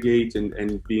to delegate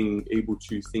and being able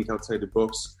to think outside the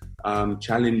box,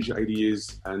 challenge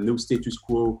ideas, no status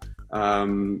quo,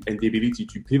 and the ability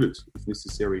to pivot if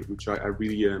necessary, which I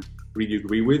really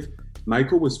agree with.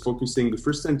 Michael was focusing, the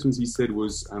first sentence he said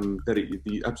was that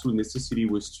the absolute necessity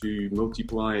was to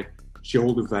multiply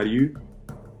shareholder value,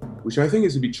 which I think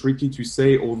is a bit tricky to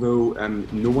say, although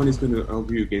no one is going to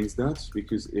argue against that,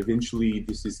 because eventually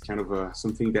this is kind of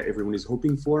something that everyone is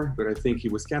hoping for. But I think he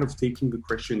was kind of taking the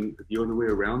question the other way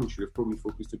around. He should have probably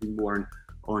focused a bit more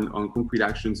on concrete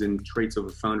actions and traits of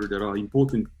a founder that are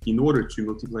important in order to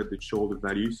multiply the shareholder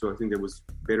value. So I think that was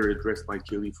better addressed by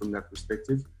Kelly from that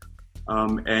perspective.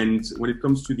 And when it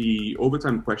comes to the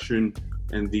overtime question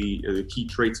and the key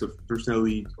traits of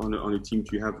personality on a team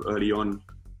to have early on,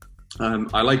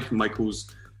 I like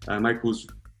Michael's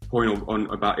point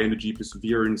about energy,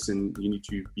 perseverance, and you need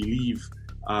to believe,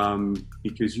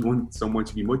 because you want someone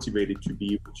to be motivated to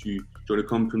be able to join a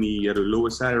company at a lower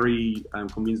salary,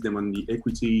 convince them on the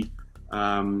equity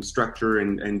structure,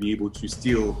 and be able to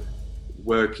still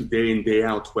work day in, day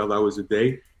out, 12 hours a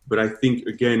day. But I think,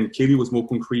 again, Kelly was more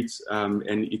concrete, and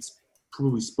it's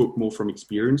probably spoke more from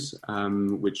experience,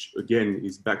 which, again,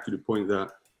 is back to the point that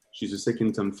she's a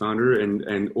second-time founder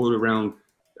and all around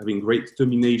having great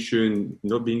determination,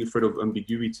 not being afraid of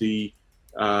ambiguity,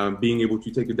 being able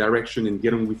to take a direction and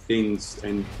get on with things,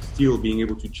 and still being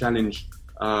able to challenge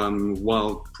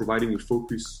while providing a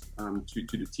focus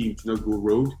to the team to not go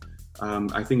rogue.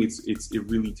 I think it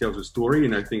really tells a story,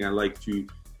 and I think I like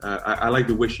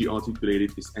the way she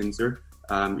articulated this answer.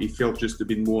 It felt just a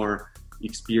bit more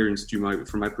experienced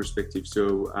from my perspective.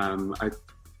 So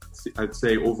I'd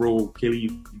say overall,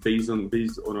 Kelly, based on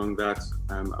that,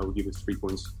 I would give it 3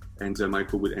 points, and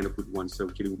Michael would end up with 1. So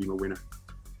Kelly will be my winner.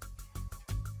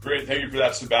 Great, thank you for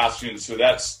that, Sebastian. So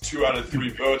that's 2 out of 3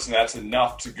 votes, and that's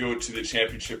enough to go to the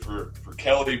championship for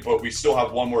Kelly. But we still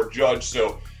have one more judge,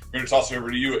 so I'm going to toss it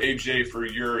over to you, AJ, for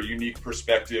your unique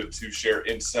perspective to share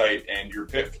insight and your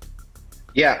pick.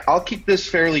 Yeah, I'll keep this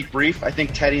fairly brief. I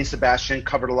think Teddy and Sebastian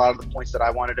covered a lot of the points that I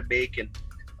wanted to make, and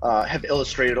have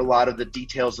illustrated a lot of the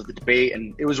details of the debate,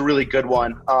 and it was a really good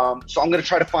one. So I'm going to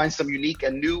try to find some unique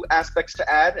and new aspects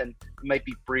to add, and it might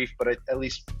be brief, but at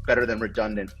least better than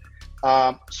redundant.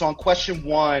 So on question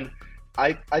one,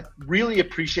 I really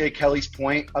appreciate Kelly's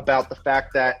point about the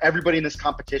fact that everybody in this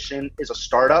competition is a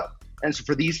startup. And so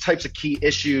for these types of key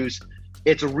issues,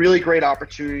 it's a really great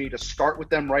opportunity to start with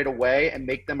them right away and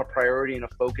make them a priority and a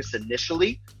focus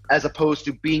initially, as opposed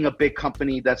to being a big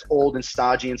company that's old and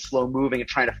stodgy and slow moving and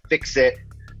trying to fix it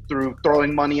through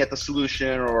throwing money at the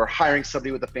solution or hiring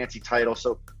somebody with a fancy title.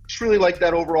 So just really like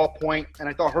that overall point. And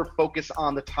I thought her focus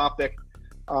on the topic,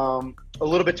 a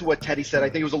little bit to what Teddy said, I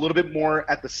think it was a little bit more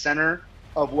at the center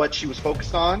of what she was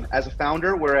focused on as a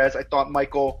founder, whereas I thought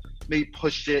Michael maybe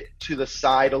pushed it to the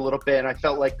side a little bit. And I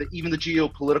felt like even the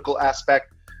geopolitical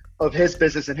aspect of his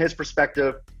business and his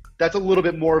perspective, that's a little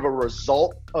bit more of a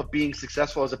result of being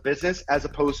successful as a business as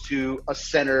opposed to a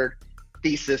centered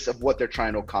thesis of what they're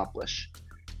trying to accomplish.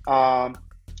 On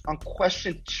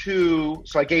question two,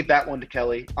 so I gave that one to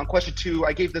Kelly. On question two,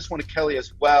 I gave this one to Kelly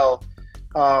as well.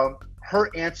 Her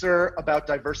answer about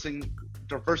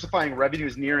diversifying revenue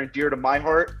is near and dear to my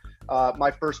heart.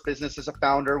 My first business as a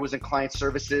founder was in client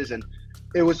services, and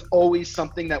it was always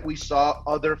something that we saw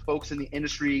other folks in the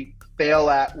industry fail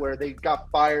at, where they got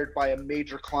fired by a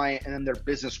major client and then their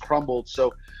business crumbled.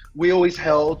 So we always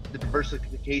held the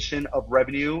diversification of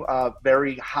revenue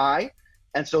very high.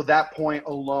 And so that point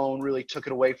alone really took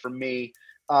it away from me.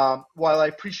 While I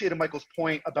appreciated Michael's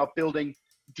point about building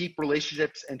deep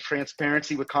relationships and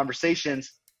transparency with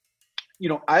conversations,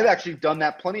 I've actually done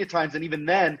that plenty of times. And even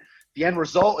then, the end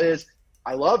result is,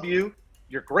 I love you,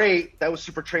 you're great, that was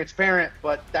super transparent,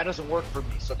 but that doesn't work for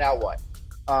me, so now what?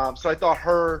 So I thought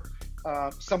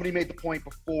somebody made the point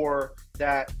before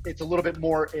that it's a little bit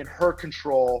more in her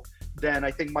control than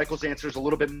I think Michael's answer is a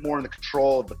little bit more in the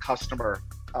control of the customer.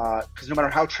 Because no matter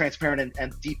how transparent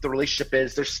and deep the relationship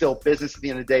is, there's still business at the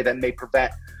end of the day that may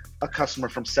prevent a customer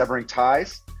from severing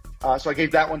ties. So I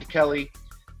gave that one to Kelly.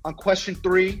 On question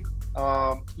three,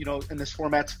 in this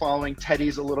format's following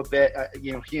Teddy's a little bit,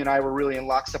 he and I were really in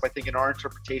lockstep, I think, in our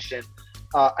interpretation.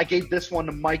 I gave this one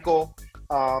to Michael.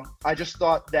 I just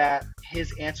thought that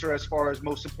his answer as far as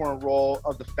most important role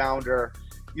of the founder,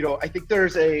 I think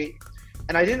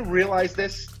and I didn't realize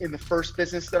this in the first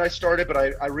business that I started, but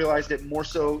I realized it more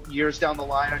so years down the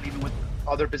line, and even with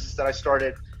other business that I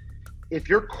started. If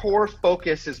your core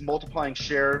focus is multiplying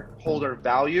shareholder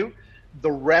value,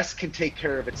 the rest can take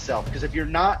care of itself. Because if you're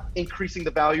not increasing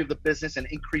the value of the business and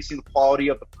increasing the quality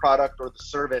of the product or the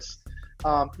service,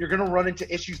 you're going to run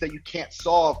into issues that you can't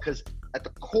solve, because at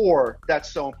the core,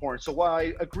 that's so important. So while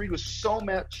I agreed with so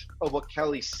much of what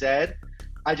Kelly said,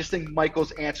 I just think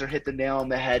Michael's answer hit the nail on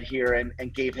the head here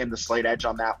and gave him the slight edge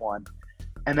on that one.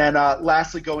 And then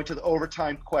lastly, going to the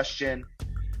overtime question,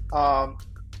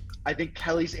 I think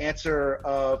Kelly's answer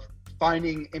of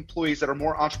finding employees that are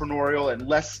more entrepreneurial and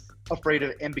less afraid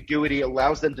of ambiguity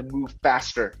allows them to move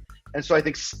faster. And so I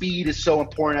think speed is so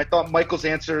important. I thought Michael's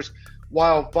answers,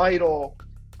 while vital,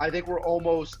 I think were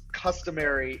almost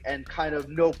customary and kind of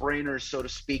no-brainers, so to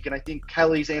speak. And I think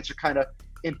Kelly's answer kind of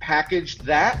packaged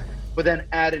that, but then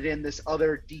added in this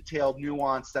other detailed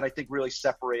nuance that I think really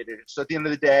separated it. So at the end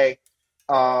of the day,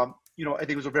 I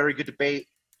think it was a very good debate,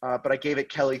 but I gave it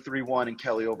Kelly 3-1 and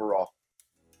Kelly overall.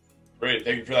 Great.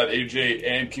 Thank you for that, AJ.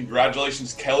 And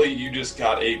congratulations, Kelly. You just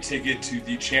got a ticket to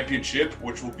the championship,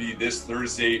 which will be this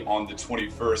Thursday on the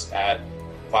 21st at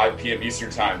 5 p.m. Eastern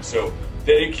time. So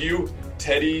thank you,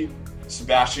 Teddy,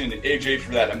 Sebastian, and AJ,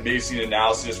 for that amazing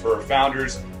analysis for our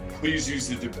founders. Please use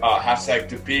the hashtag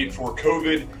debate for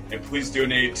COVID, and please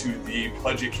donate to the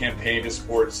Pledge It campaign to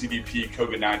support CDP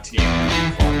COVID-19.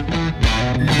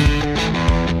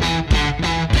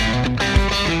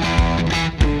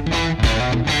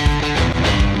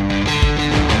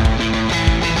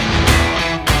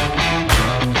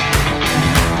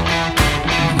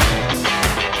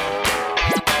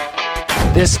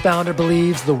 This founder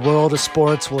believes the world of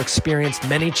sports will experience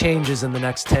many changes in the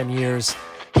next 10 years.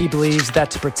 He believes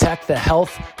that to protect the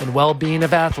health and well-being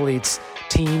of athletes,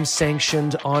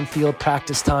 team-sanctioned on-field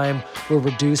practice time will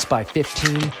reduce by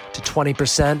 15 to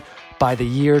 20% by the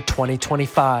year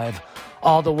 2025.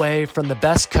 All the way from the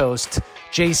best coast,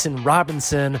 Jason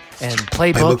Robinson and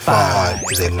Playbook 5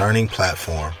 is a learning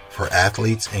platform for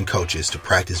athletes and coaches to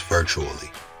practice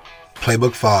virtually.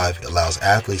 Playbook 5 allows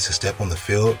athletes to step on the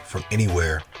field from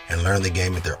anywhere and learn the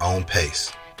game at their own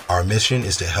pace. Our mission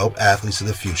is to help athletes of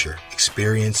the future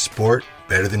experience sport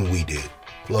better than we did.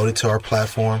 Load it to our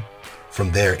platform.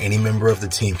 From there, any member of the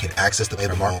team can access the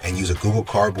data mark and use a Google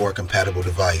Cardboard compatible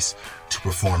device to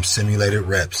perform simulated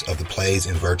reps of the plays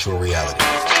in virtual reality.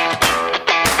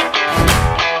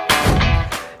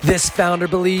 This founder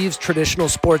believes traditional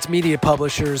sports media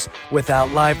publishers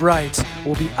without live rights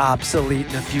will be obsolete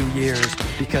in a few years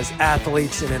because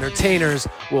athletes and entertainers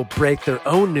will break their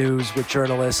own news with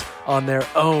journalists on their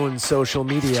own social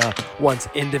media once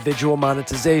individual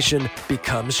monetization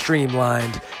becomes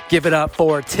streamlined. Give it up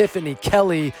for Tiffany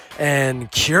Kelly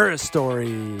and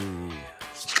Curastory.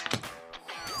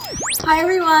 Hi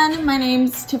everyone, my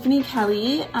name's Tiffany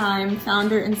Kelly. I'm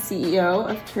founder and CEO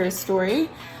of Curastory.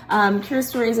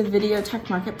 Curastory is a video tech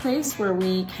marketplace where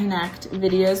we connect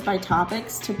videos by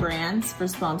topics to brands for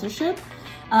sponsorship.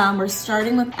 We're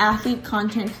starting with athlete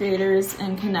content creators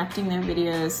and connecting their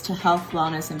videos to health,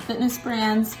 wellness, and fitness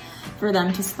brands for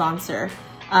them to sponsor.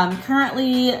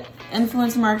 Currently,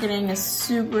 influencer marketing is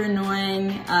super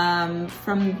annoying.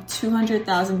 From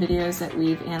 200,000 videos that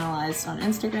we've analyzed on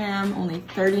Instagram, only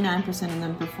 39% of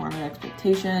them perform at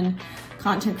expectation.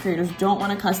 Content creators don't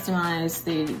want to customize.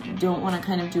 They don't want to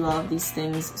kind of do all of these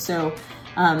things. So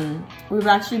we've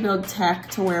actually built tech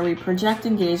to where we project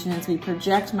engagements, we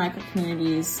project micro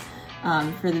communities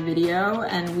for the video,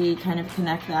 and we kind of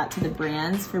connect that to the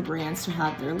brands for brands to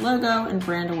have their logo and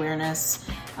brand awareness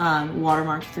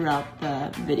watermarked throughout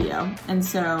the video. And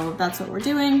so that's what we're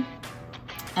doing,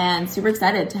 and super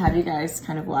excited to have you guys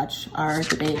kind of watch our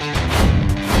debate.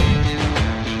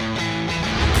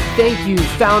 Thank you,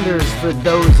 founders, for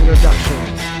those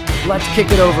introductions. Let's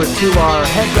kick it over to our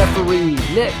head referee,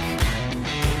 Nick.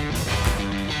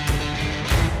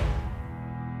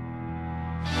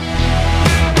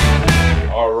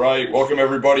 All right, welcome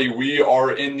everybody. We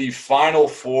are in the final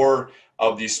four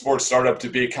of the Sports Startup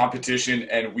Debate Competition,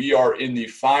 and we are in the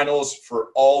finals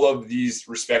for all of these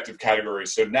respective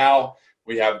categories. So now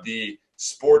we have the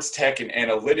Sports Tech and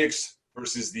Analytics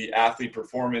versus the Athlete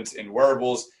Performance and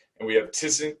Wearables, and we have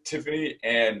Tiffany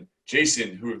and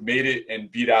Jason who have made it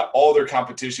and beat out all their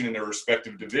competition in their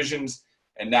respective divisions,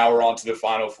 and now we're on to the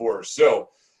final four. So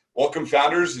welcome,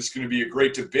 founders. It's going to be a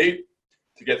great debate.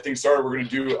 To get things started, we're going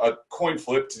to do a coin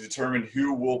flip to determine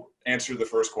who will answer the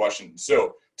first question.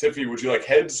 So, Tiffany, would you like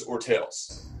heads or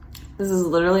tails? This is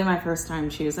literally my first time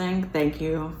choosing. Thank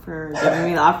you for giving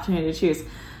me the opportunity to choose.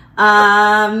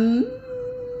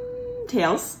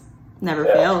 Tails. Never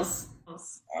fails.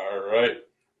 All right.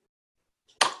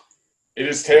 It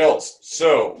is tails.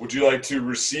 So, would you like to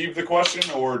receive the question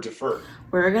or defer?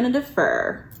 We're going to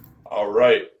defer. All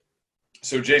right.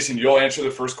 So, Jason, you'll answer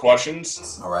the first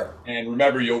questions. All right. And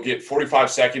remember, you'll get 45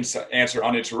 seconds to answer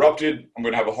uninterrupted. I'm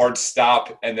going to have a hard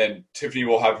stop, and then Tiffany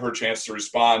will have her chance to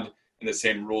respond, and the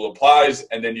same rule applies,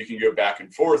 and then you can go back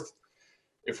and forth.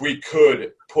 If we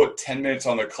could put 10 minutes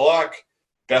on the clock,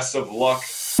 best of luck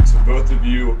to both of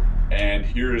you, and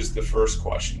here is the first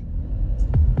question.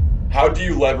 How do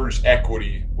you leverage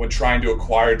equity when trying to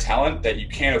acquire talent that you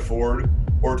can't afford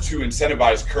or to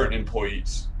incentivize current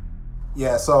employees?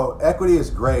 Yeah, so equity is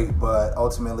great, but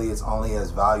ultimately it's only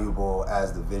as valuable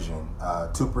as the vision.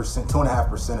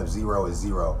 2.5% of zero is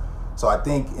zero. So I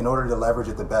think in order to leverage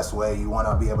it the best way, you want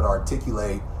to be able to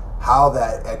articulate how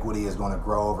that equity is going to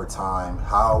grow over time,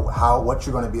 what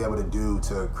you're going to be able to do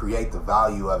to create the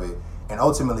value of it, and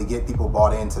ultimately get people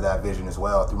bought into that vision as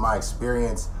well. Through my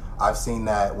experience, I've seen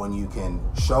that when you can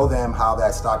show them how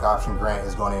that stock option grant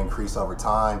is going to increase over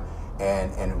time,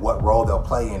 and what role they'll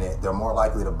play in it, they're more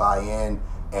likely to buy in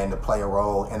and to play a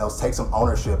role, and they'll take some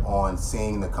ownership on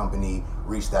seeing the company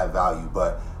reach that value.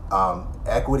 But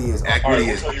equity is... All right,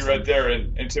 we'll tell you right there,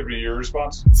 and Tiffany, your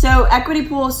response? So equity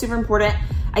pool is super important.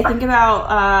 I think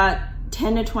about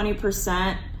 10 to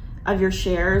 20% of your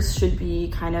shares should be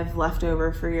kind of left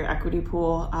over for your equity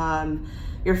pool.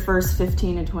 Your first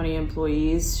 15 to 20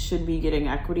 employees should be getting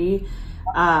equity.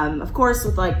 Of course,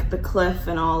 with like the cliff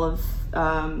and all of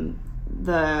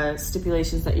the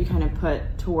stipulations that you kind of put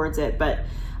towards it. But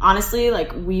honestly,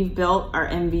 like, we've built our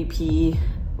MVP.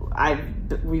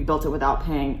 We've built it without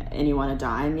paying anyone a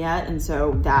dime yet. And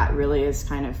so that really is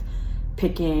kind of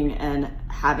picking and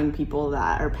having people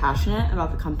that are passionate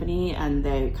about the company and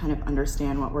they kind of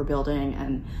understand what we're building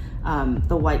and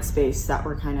the white space that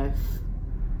we're kind of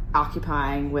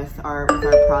occupying with our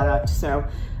product. So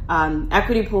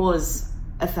equity pool is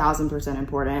 1,000%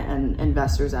 important, and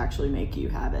investors actually make you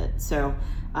have it. So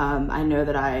I know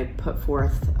that I put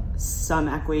forth some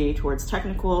equity towards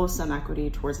technical, some equity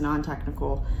towards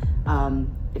non-technical,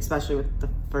 especially with the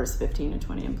first 15 to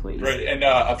 20 employees. Right, and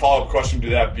a follow-up question to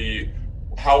that be,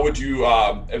 how would you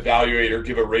evaluate or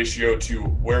give a ratio to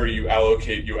where you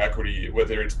allocate your equity,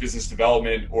 whether it's business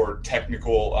development or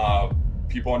technical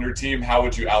people on your team? How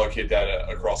would you allocate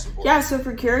that across the board? Yeah, so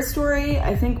for Curastory,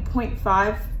 I think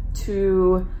 0.5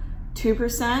 to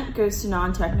 2% goes to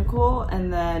non-technical,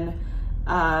 and then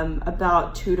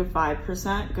about 2 to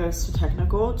 5% goes to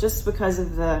technical, just because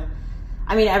of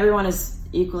everyone is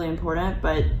equally important,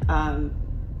 but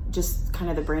just kind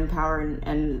of the brain power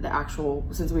and the actual,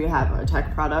 since we have a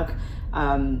tech product,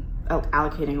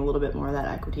 allocating a little bit more of that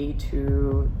equity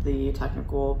to the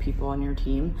technical people on your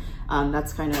team.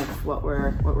 That's kind of what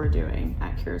we're doing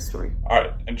at Curious Story. All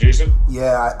right, and Jason?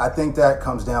 Yeah, I think that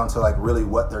comes down to like really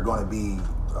what they're going to be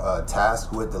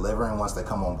tasked with delivering once they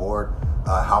come on board.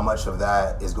 How much of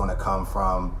that is going to come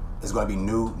from is going to be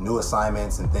new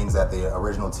assignments and things that the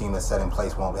original team that's set in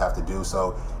place won't have to do.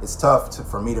 So it's tough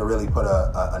for me to really put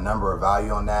a number of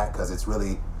value on that, because it's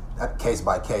really not case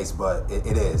by case, but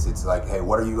it is. It's like, hey,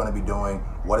 what are you going to be doing?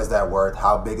 What is that worth?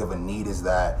 How big of a need is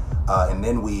that? And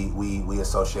then we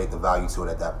associate the value to it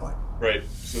at that point. Right.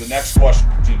 So the next question,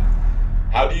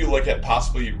 how do you look at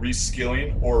possibly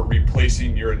reskilling or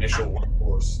replacing your initial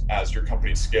workforce as your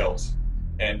company scales?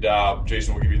 And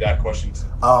Jason, we'll give you that question.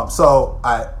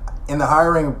 In the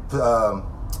hiring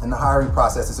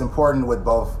process, it's important with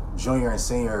both junior and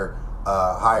senior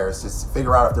hires to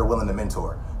figure out if they're willing to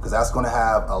mentor, because that's going to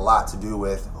have a lot to do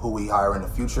with who we hire in the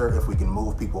future, if we can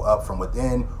move people up from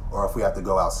within or if we have to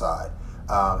go outside.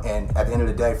 And at the end of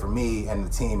the day, for me and the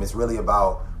team, it's really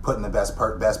about putting the best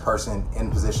person in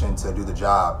position to do the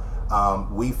job.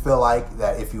 We feel like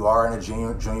that if you are in a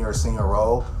junior or senior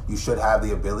role, you should have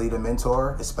the ability to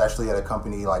mentor, especially at a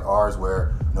company like ours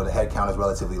where the headcount is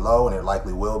relatively low, and it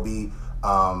likely will be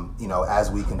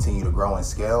as we continue to grow and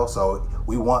scale. So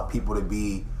we want people to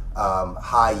be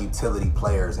high utility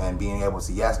players and being able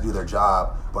to, yes, do their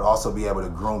job, but also be able to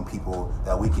groom people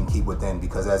that we can keep within,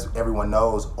 because as everyone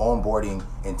knows, onboarding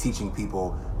and teaching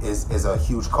people is a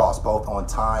huge cost, both on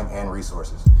time and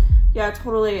resources. Yeah,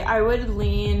 totally. I would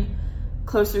lean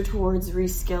closer towards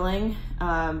reskilling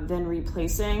than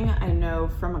replacing. I know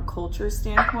from a culture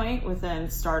standpoint within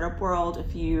startup world,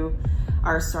 if you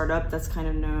are a startup that's kind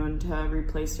of known to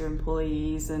replace your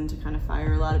employees and to kind of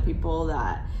fire a lot of people,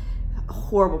 that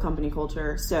horrible company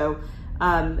culture. So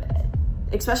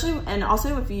especially, and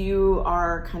also if you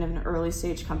are kind of an early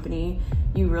stage company,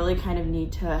 you really kind of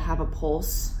need to have a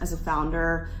pulse as a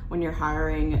founder when you're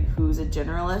hiring who's a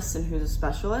generalist and who's a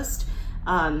specialist.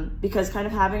 Because kind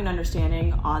of having an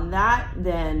understanding on that,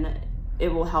 then it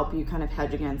will help you kind of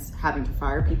hedge against having to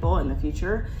fire people in the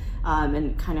future,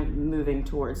 and kind of moving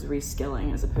towards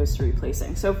reskilling as opposed to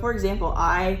replacing. So for example,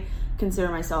 I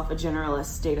consider myself a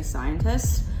generalist data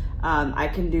scientist. I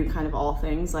can do kind of all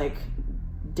things like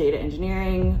data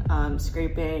engineering,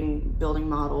 scraping, building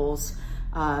models,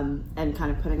 and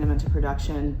kind of putting them into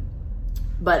production.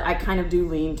 But I kind of do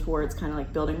lean towards kind of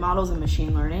like building models and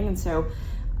machine learning. And so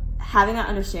having that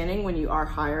understanding when you are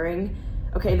hiring,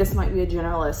 okay, this might be a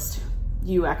generalist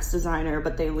UX designer,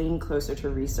 but they lean closer to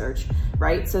research,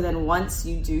 right? So then once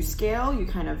you do scale, you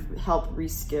kind of help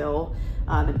reskill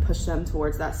and push them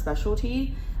towards that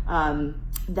specialty.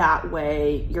 That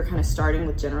way you're kind of starting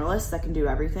with generalists that can do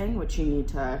everything, which you need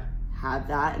to have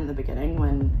that in the beginning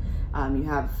when you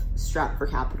have strapped for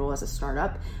capital as a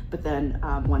startup. But then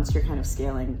once you're kind of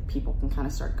scaling, people can kind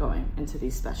of start going into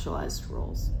these specialized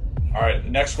roles. All right, the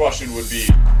next question would be,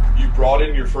 you brought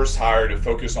in your first hire to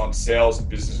focus on sales and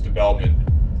business development.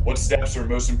 What steps are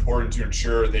most important to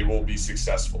ensure they will be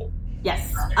successful?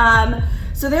 Yes.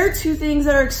 So there are two things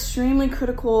that are extremely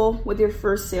critical with your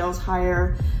first sales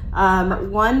hire.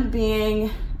 One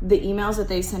being the emails that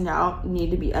they send out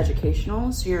need to be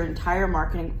educational. So your entire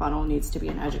marketing funnel needs to be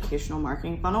an educational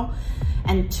marketing funnel.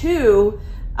 And two,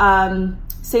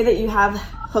 say that you have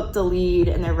hooked a lead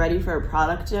and they're ready for a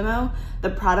product demo. The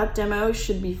product demo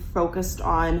should be focused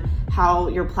on how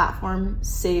your platform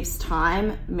saves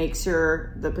time, makes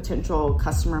the potential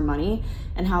customer money,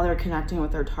 and how they're connecting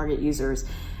with their target users.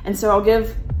 And so I'll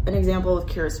give an example with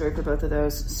Curious Story for both of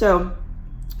those. So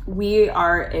we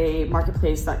are a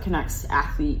marketplace that connects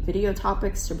athlete video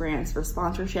topics to brands for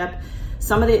sponsorship.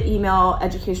 Some of the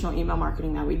educational email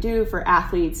marketing that we do for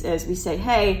athletes is we say,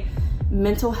 hey,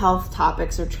 mental health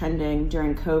topics are trending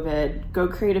during COVID. Go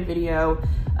create a video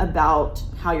about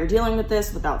how you're dealing with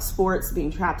this without sports,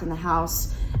 being trapped in the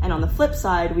house. And on the flip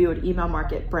side, we would email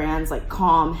market brands like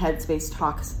Calm, Headspace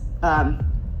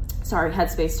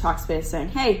Talkspace saying,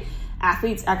 hey,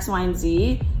 athletes X, Y, and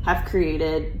Z have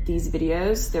created these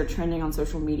videos. They're trending on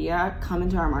social media. Come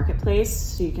into our marketplace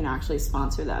so you can actually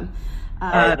sponsor them. All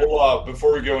right, well,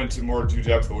 before we go into more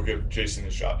depth, we'll give Jason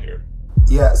a shot here.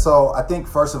 Yeah, so I think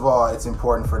first of all, it's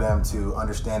important for them to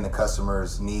understand the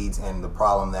customer's needs and the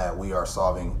problem that we are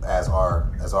solving as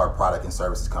our product and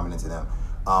services coming into them.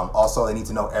 Also, they need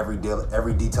to know every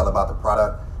detail about the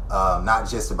product, not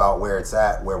just about where it's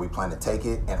at, where we plan to take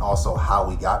it, and also how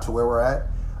we got to where we're at.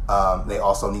 They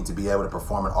also need to be able to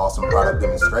perform an awesome product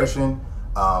demonstration.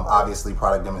 Obviously,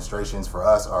 product demonstrations for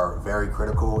us are very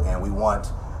critical, and we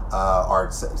want our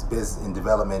business and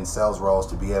development sales roles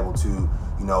to be able to,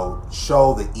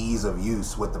 show the ease of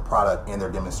use with the product in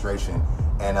their demonstration.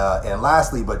 And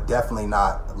lastly, but definitely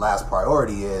not last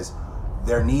priority, is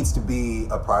there needs to be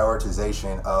a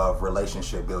prioritization of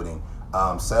relationship building.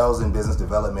 Sales and business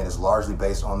development is largely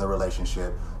based on the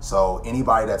relationship. So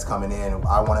anybody that's coming in,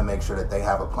 I want to make sure that they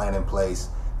have a plan in place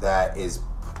that is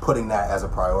putting that as a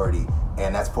priority.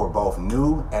 And that's for both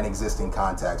new and existing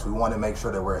contacts. We want to make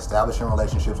sure that we're establishing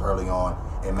relationships early on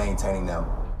and maintaining them.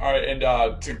 All right, and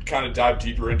to kind of dive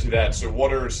deeper into that, so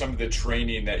what are some of the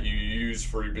training that you use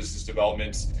for your business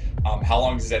development? How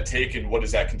long does that take, and what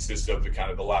does that consist of, to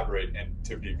kind of elaborate? And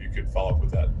Tiffany, if you could follow up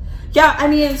with that. Yeah, I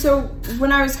mean, so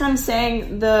when I was kind of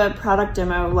saying the product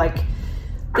demo, like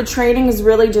the training is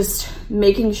really just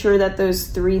making sure that those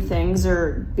 3 things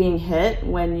are being hit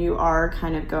when you are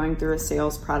kind of going through a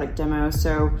sales product demo.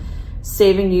 So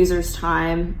saving users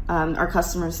time, our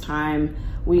customers time.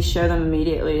 We show them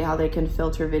immediately how they can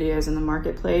filter videos in the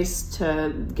marketplace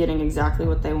to getting exactly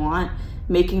what they want.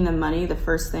 Making them money, the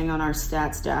first thing on our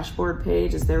stats dashboard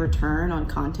page is their return on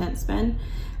content spend.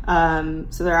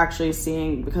 So they're actually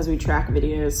seeing, because we track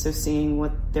videos, so seeing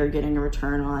what they're getting a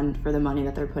return on for the money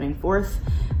that they're putting forth,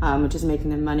 which is making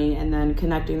them money, and then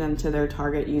connecting them to their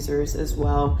target users as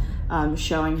well,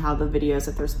 showing how the videos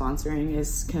that they're sponsoring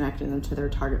is connecting them to their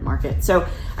target market. So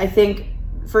I think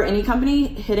for any company,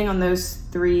 hitting on those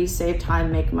 3, save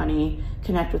time, make money,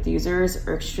 connect with users,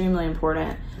 are extremely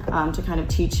important to kind of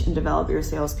teach and develop your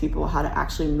salespeople how to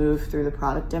actually move through the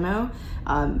product demo,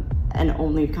 and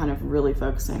only kind of really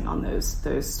focusing on those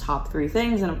top 3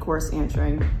 things, and of course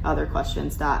answering other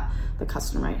questions that the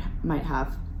customer might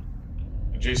have.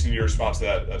 Jason, your response to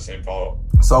that same follow-up?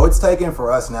 So it's taken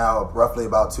for us now roughly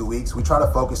about 2 weeks. We try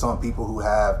to focus on people who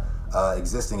have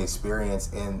existing experience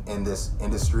in this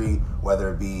industry,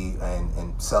 whether it be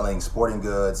in selling sporting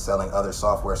goods, selling other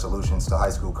software solutions to high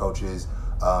school coaches,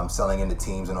 selling into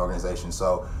teams and organizations.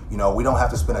 So, we don't have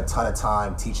to spend a ton of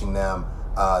time teaching them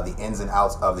the ins and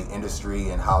outs of the industry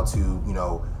and how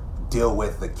to, deal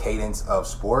with the cadence of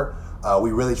sport.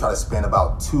 We really try to spend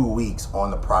about 2 weeks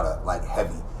on the product, like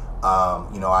heavy.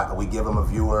 We give them a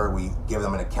viewer, we give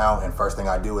them an account, and first thing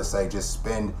I do is say, just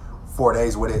spend 4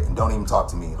 days with it and don't even talk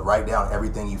to me. Write down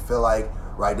everything you feel like,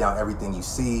 write down everything you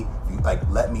see.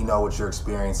 Let me know what you're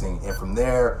experiencing. And from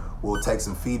there, we'll take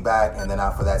some feedback. And then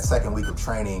for that second week of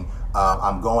training,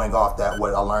 I'm going off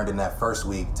what I learned in that first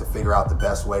week to figure out the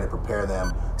best way to prepare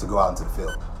them to go out into the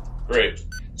field. Great.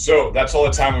 So that's all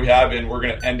the time we have, and we're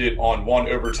going to end it on one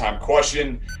overtime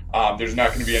question. There's not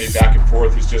going to be any back and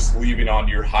forth. It's just leaving on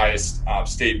your highest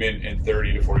statement in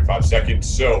 30 to 45 seconds.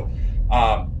 So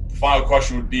the final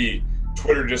question would be,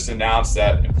 Twitter just announced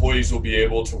that employees will be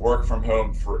able to work from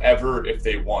home forever if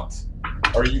they want.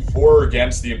 Are you for or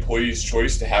against the employee's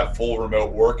choice to have full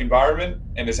remote work environment?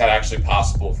 And is that actually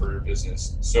possible for your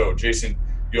business? So Jason,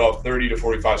 you'll have 30 to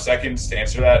 45 seconds to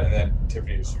answer that, and then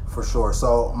Tiffany is here. For sure.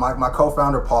 So my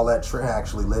co-founder, Paulette Trent,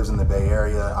 actually lives in the Bay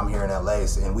Area. I'm here in LA,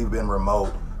 and we've been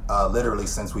remote literally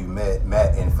since we met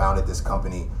and founded this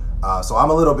company. So I'm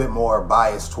a little bit more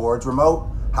biased towards remote.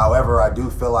 However, I do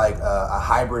feel like a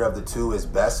hybrid of the two is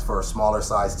best for smaller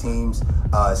size teams,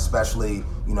 especially,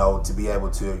 to be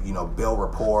able to, build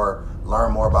rapport,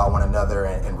 learn more about one another,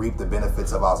 and reap the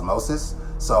benefits of osmosis.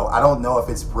 So I don't know if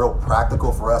it's real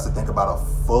practical for us to think about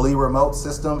a fully remote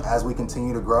system as we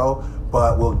continue to grow,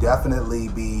 but we'll definitely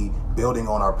be building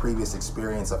on our previous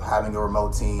experience of having a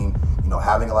remote team,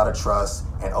 having a lot of trust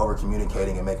and over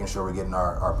communicating and making sure we're getting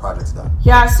our projects done.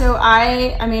 Yeah, so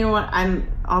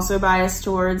I'm also biased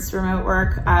towards remote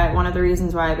work. One of the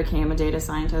reasons why I became a data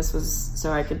scientist was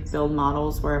so I could build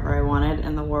models wherever I wanted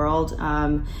in the world.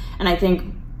 And I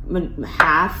think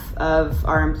half of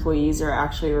our employees are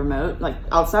actually remote, like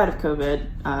outside of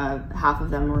COVID, half of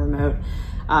them were remote.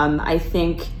 I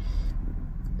think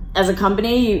as a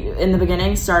company, in the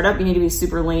beginning, startup, you need to be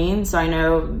super lean. So I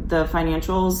know the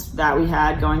financials that we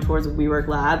had going towards WeWork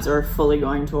Labs are fully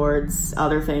going towards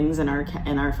other things in our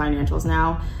financials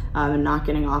now, and not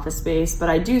getting office space. But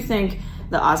I do think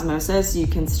the osmosis, you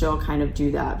can still kind of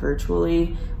do that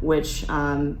virtually, which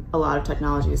a lot of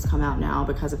technology has come out now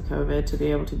because of COVID to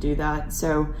be able to do that.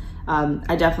 So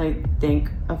I definitely think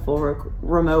a full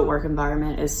remote work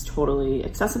environment is totally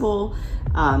accessible.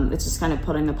 It's just kind of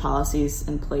putting the policies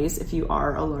in place if you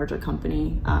are a larger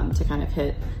company to kind of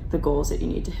hit the goals that you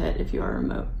need to hit if you are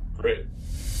remote. Great.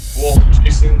 Well,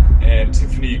 Jason and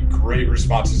Tiffany, great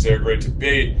responses there, great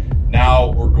debate.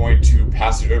 Now we're going to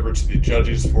pass it over to the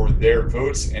judges for their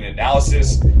votes and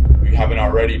analysis. If you haven't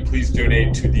already, please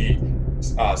donate to the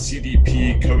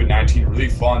CDP COVID-19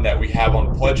 Relief Fund that we have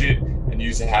on Pledge It, and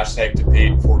use the hashtag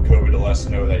debate for COVID to let us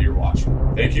know that you're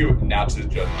watching. Thank you. Now to the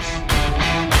judges.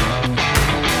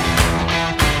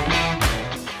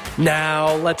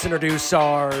 Now let's introduce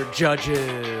our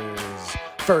judges.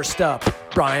 First up,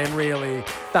 Brian Reilly,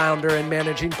 founder and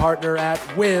managing partner at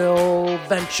Will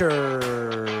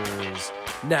Ventures.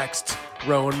 Next,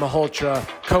 Rowan Malhotra,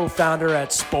 co-founder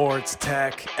at Sports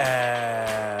Tech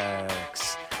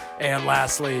X. And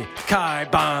lastly, Kai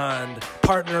Bond,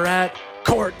 partner at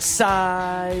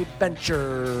Courtside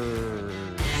Ventures.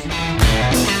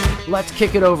 Let's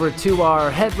kick it over to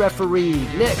our head referee,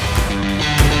 Nick.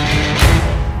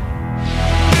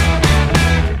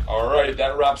 All right,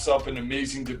 that wraps up an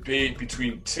amazing debate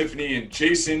between Tiffany and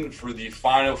Jason for the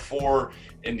Final Four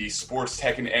in the Sports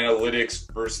Tech and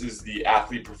Analytics versus the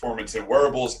Athlete Performance and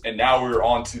Wearables. And now we're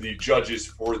on to the judges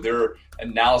for their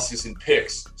analysis and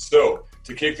picks. So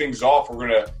to kick things off, we're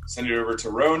going to send it over to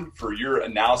Roan for your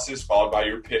analysis, followed by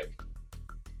your pick.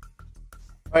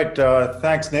 All right,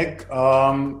 thanks, Nick.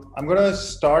 I'm going to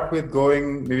start with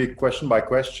going maybe question by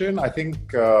question. I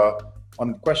think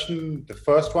on question, the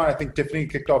first one, I think Tiffany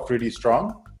kicked off really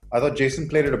strong. I thought Jason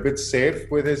played it a bit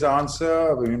safe with his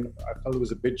answer. I mean, I felt it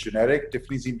was a bit generic.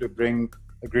 Tiffany seemed to bring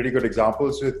really good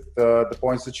examples with the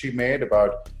points that she made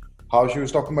about how she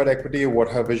was talking about equity, what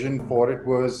her vision for it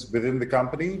was within the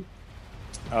company.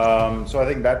 So I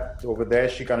think that over there,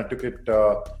 she kind of took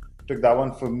that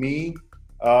one for me.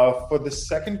 For the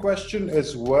second question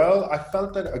as well, I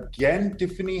felt that again,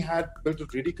 Tiffany had built a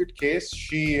really good case.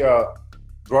 She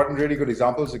brought in really good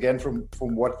examples again from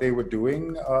what they were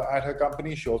doing at her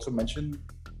company. She also mentioned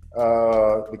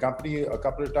the company a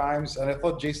couple of times, and I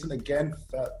thought Jason again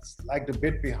lagged a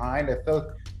bit behind. I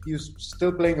felt he was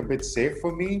still playing a bit safe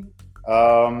for me.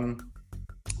 And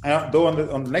though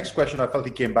on the next question, I felt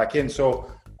he came back in. So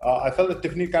I felt that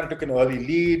Tiffany kind of took an early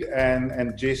lead,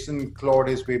 and Jason clawed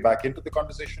his way back into the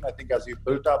conversation. I think as he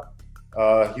built up,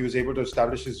 he was able to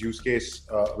establish his use case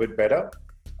a bit better.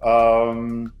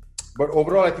 But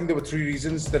overall, I think there were three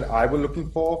reasons that I was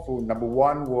looking for. Number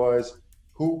one was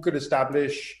who could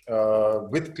establish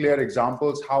with clear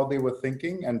examples how they were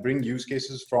thinking and bring use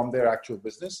cases from their actual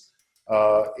business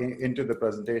into the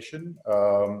presentation.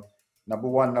 Number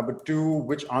one. Number two,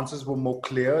 which answers were more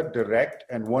clear, direct,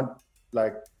 and weren't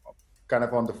like kind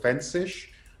of on the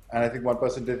fence-ish. And I think one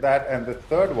person did that. And the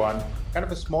third one, kind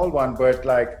of a small one, but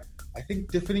like, I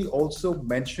think Tiffany also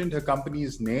mentioned her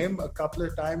company's name a couple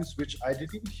of times, which I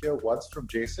didn't even hear once from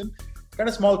Jason. Kind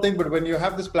of small thing, but when you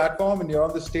have this platform and you're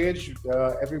on the stage,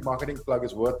 every marketing plug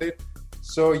is worth it.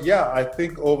 So yeah, I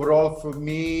think overall for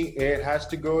me, it has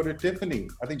to go to Tiffany.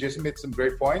 I think Jason made some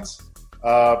great points,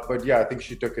 but yeah, I think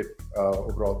she took it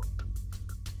overall.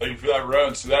 Thank you for that,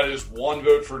 Rowan. So that is one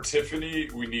vote for Tiffany.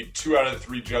 We need 2 out of the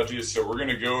 3 judges. So we're going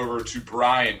to go over to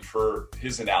Brian for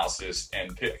his analysis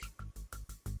and pick.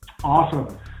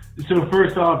 Awesome. So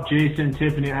first off, Jason,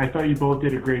 Tiffany, I thought you both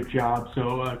did a great job.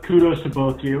 So kudos to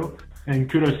both of you, and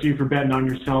kudos to you for betting on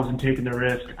yourselves and taking the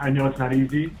risk. I know it's not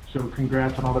easy, so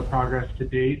congrats on all the progress to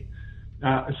date.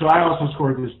 So I also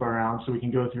scored this by round, so we can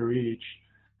go through each.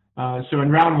 So in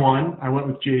round 1, I went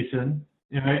with Jason.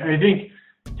 I think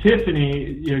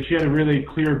Tiffany, she had a really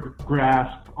clear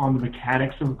grasp on the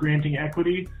mechanics of granting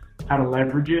equity, how to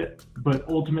leverage it. But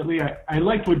ultimately, I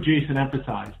liked what Jason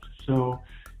emphasized. So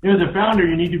as a founder,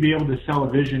 you need to be able to sell a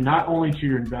vision not only to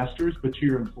your investors, but to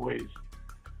your employees.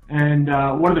 And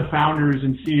one of the founders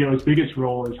and CEOs' biggest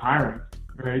role is hiring,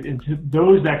 right? And to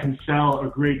those that can sell a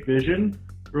great vision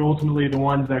are ultimately the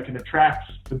ones that can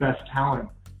attract the best talent.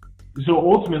 So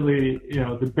ultimately,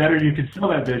 the better you can sell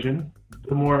that vision,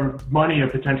 the more money a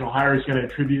potential hire is going to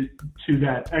attribute to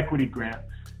that equity grant.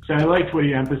 So I liked what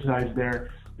he emphasized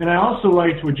there. And I also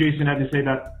liked what Jason had to say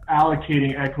about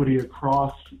allocating equity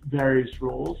across various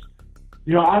roles.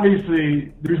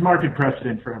 Obviously, there's market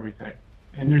precedent for everything,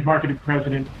 and there's market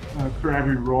precedent for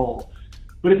every role.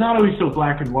 But it's not always so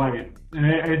black and white. And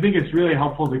I think it's really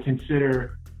helpful to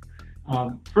consider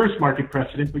first market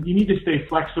precedent, but you need to stay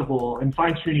flexible and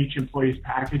fine-tune each employee's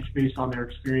package based on their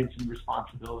experience and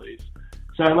responsibilities.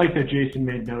 So I like that Jason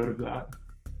made note of that.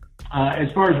 As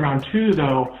far as round 2,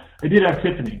 though, I did have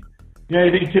Tiffany. I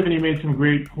think Tiffany made some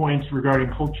great points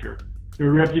regarding culture.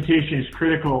 Your reputation is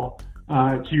critical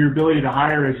to your ability to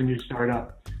hire as a new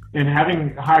startup. And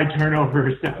having high turnover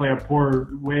is definitely a poor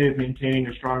way of maintaining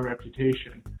a strong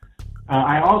reputation.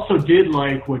 I also did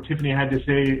like what Tiffany had to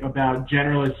say about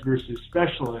generalists versus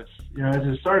specialists. As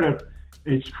a startup,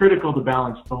 it's critical to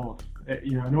balance both.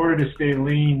 In order to stay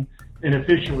lean and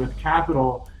efficient with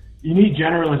capital, you need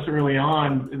generalists early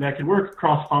on that can work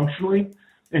cross-functionally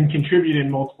and contribute in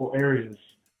multiple areas.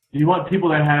 You want people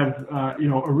that have,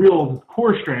 a real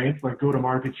core strength, like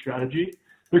go-to-market strategy,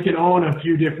 but can own a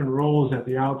few different roles at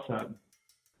the outset.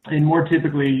 And more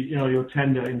typically, you'll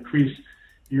tend to increase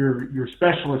your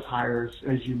specialist hires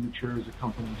as you mature as a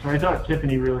company. So I thought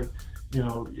Tiffany really,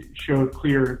 showed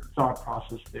clear thought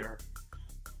process there.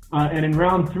 And in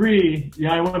round 3,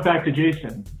 I went back to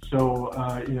Jason. So,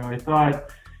 I thought,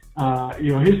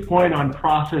 his point on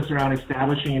process around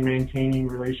establishing and maintaining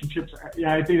relationships,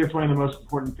 I think that's one of the most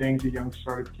important things a young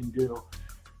startup can do.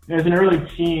 As an early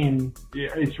team,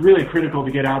 it's really critical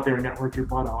to get out there and network your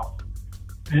butt off.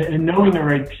 And knowing the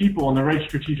right people and the right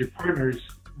strategic partners,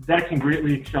 that can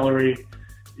greatly accelerate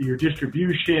your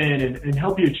distribution and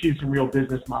help you achieve some real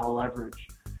business model leverage.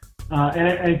 And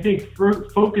I think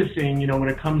focusing, when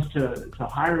it comes to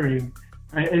hiring,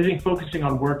 I think focusing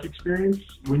on work experience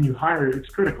when you hire, it's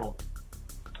critical.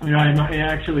 I'm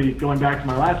actually, going back to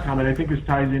my last comment, I think this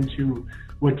ties into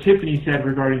what Tiffany said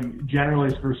regarding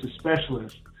generalist versus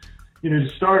specialist. To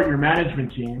start your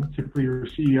management team, typically your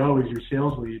CEO is your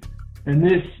sales lead, and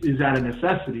this is out of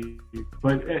necessity.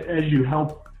 But as you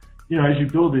help, as you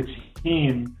build a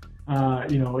team,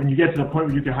 and you get to the point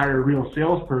where you can hire a real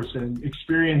salesperson,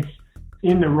 experience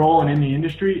in the role and in the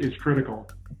industry is critical.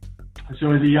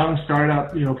 So as a young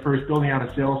startup, first building out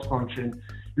a sales function,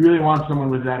 you really want someone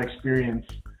with that experience.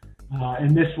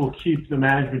 And this will keep the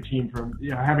management team from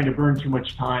having to burn too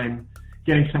much time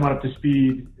getting someone up to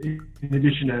speed. In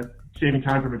addition to saving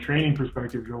time from a training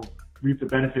perspective, you'll reap the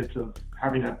benefits of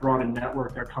having that broadened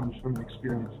network that comes from an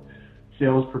experienced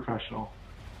sales professional.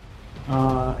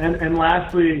 And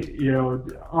lastly,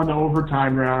 on the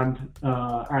overtime round,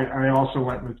 I also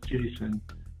went with Jason.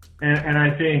 And I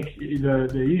think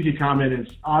the easy comment is,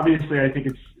 obviously, I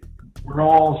think we're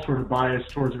all sort of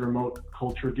biased towards a remote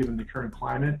culture given the current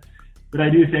climate. But I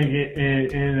do think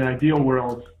in an ideal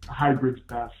world, hybrid's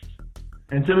best.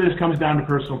 And some of this comes down to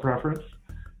personal preference.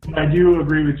 But I do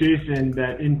agree with Jason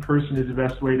that in-person is the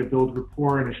best way to build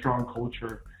rapport and a strong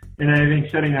culture. And I think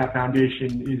setting that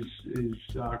foundation is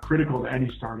critical to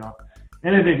any startup.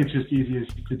 And I think it's just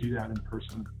easiest to do that in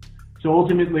person. So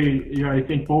ultimately, I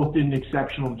think both did an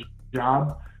exceptional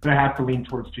job, but I have to lean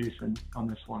towards Jason on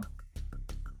this one.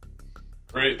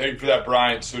 Great. Thank you for that,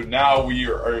 Brian. So now we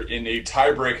are in a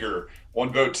tiebreaker.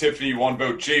 1 vote Tiffany, 1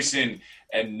 vote Jason.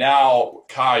 And now,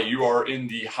 Kai, you are in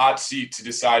the hot seat to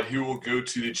decide who will go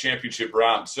to the championship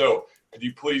round. So could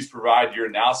you please provide your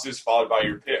analysis followed by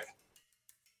your pick?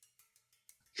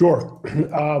 Sure.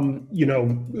 It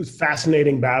was a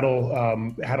fascinating battle.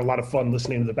 Had a lot of fun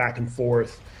listening to the back and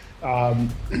forth.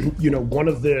 One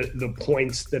of the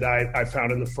points that I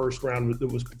found in the first round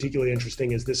that was particularly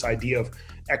interesting is this idea of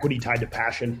equity tied to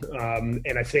passion.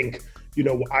 And I think,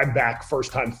 I back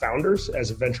first-time founders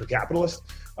as a venture capitalist.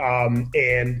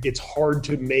 And it's hard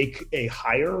to make a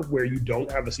hire where you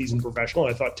don't have a seasoned professional.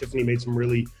 I thought Tiffany made some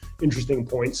really interesting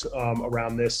points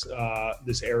around this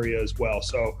area as well.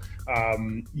 So,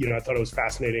 I thought it was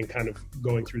fascinating kind of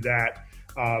going through that.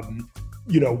 On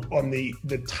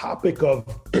the topic of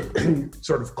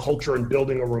sort of culture and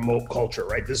building a remote culture,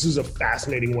 right? This is a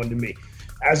fascinating one to me.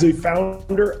 As a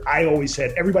founder, I always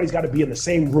said, everybody's got to be in the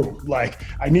same room. Like,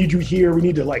 I need you here. We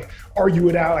need to argue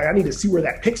it out. I need to see where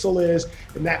that pixel is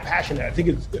and that passion.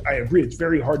 I agree. It's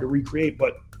very hard to recreate,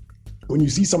 but when you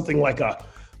see something like a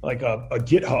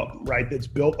GitHub, right? That's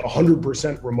built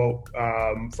 100% remote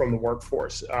from the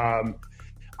workforce.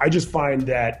 I just find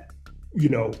that,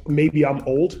 maybe I'm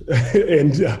old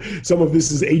and some of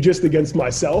this is ageist against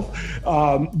myself.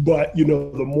 But,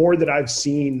 the more that I've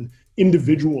seen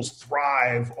individuals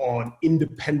thrive on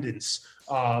independence,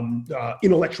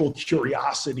 intellectual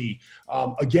curiosity,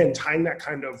 again, tying that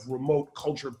kind of remote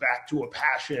culture back to a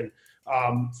passion.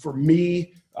 For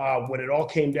me, when it all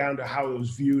came down to how it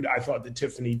was viewed, I thought that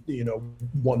Tiffany,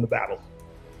 won the battle.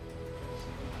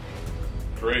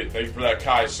 Great. Thank you for that,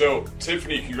 Kai. So,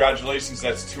 Tiffany, congratulations.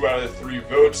 That's 2 out of the 3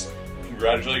 votes.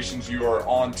 Congratulations. You are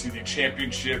on to the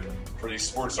championship for the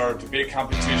Sports Startup Debate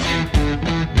Competition.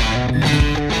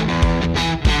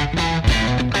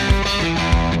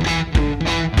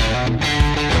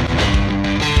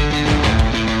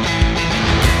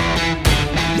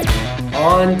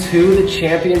 On to the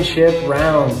championship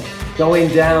round, going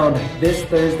down this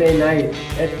Thursday night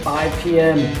at 5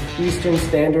 p.m. Eastern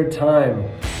Standard Time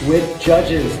with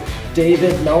judges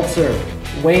David Meltzer,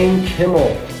 Wayne Kimmel,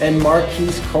 and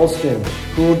Marquise Colston,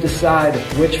 who will decide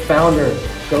which founder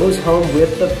goes home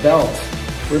with the belt.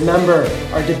 Remember,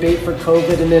 our Debate for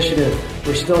COVID initiative,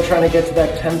 we're still trying to get to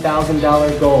that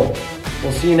 $10,000 goal.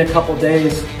 We'll see you in a couple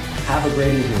days. Have a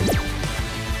great evening.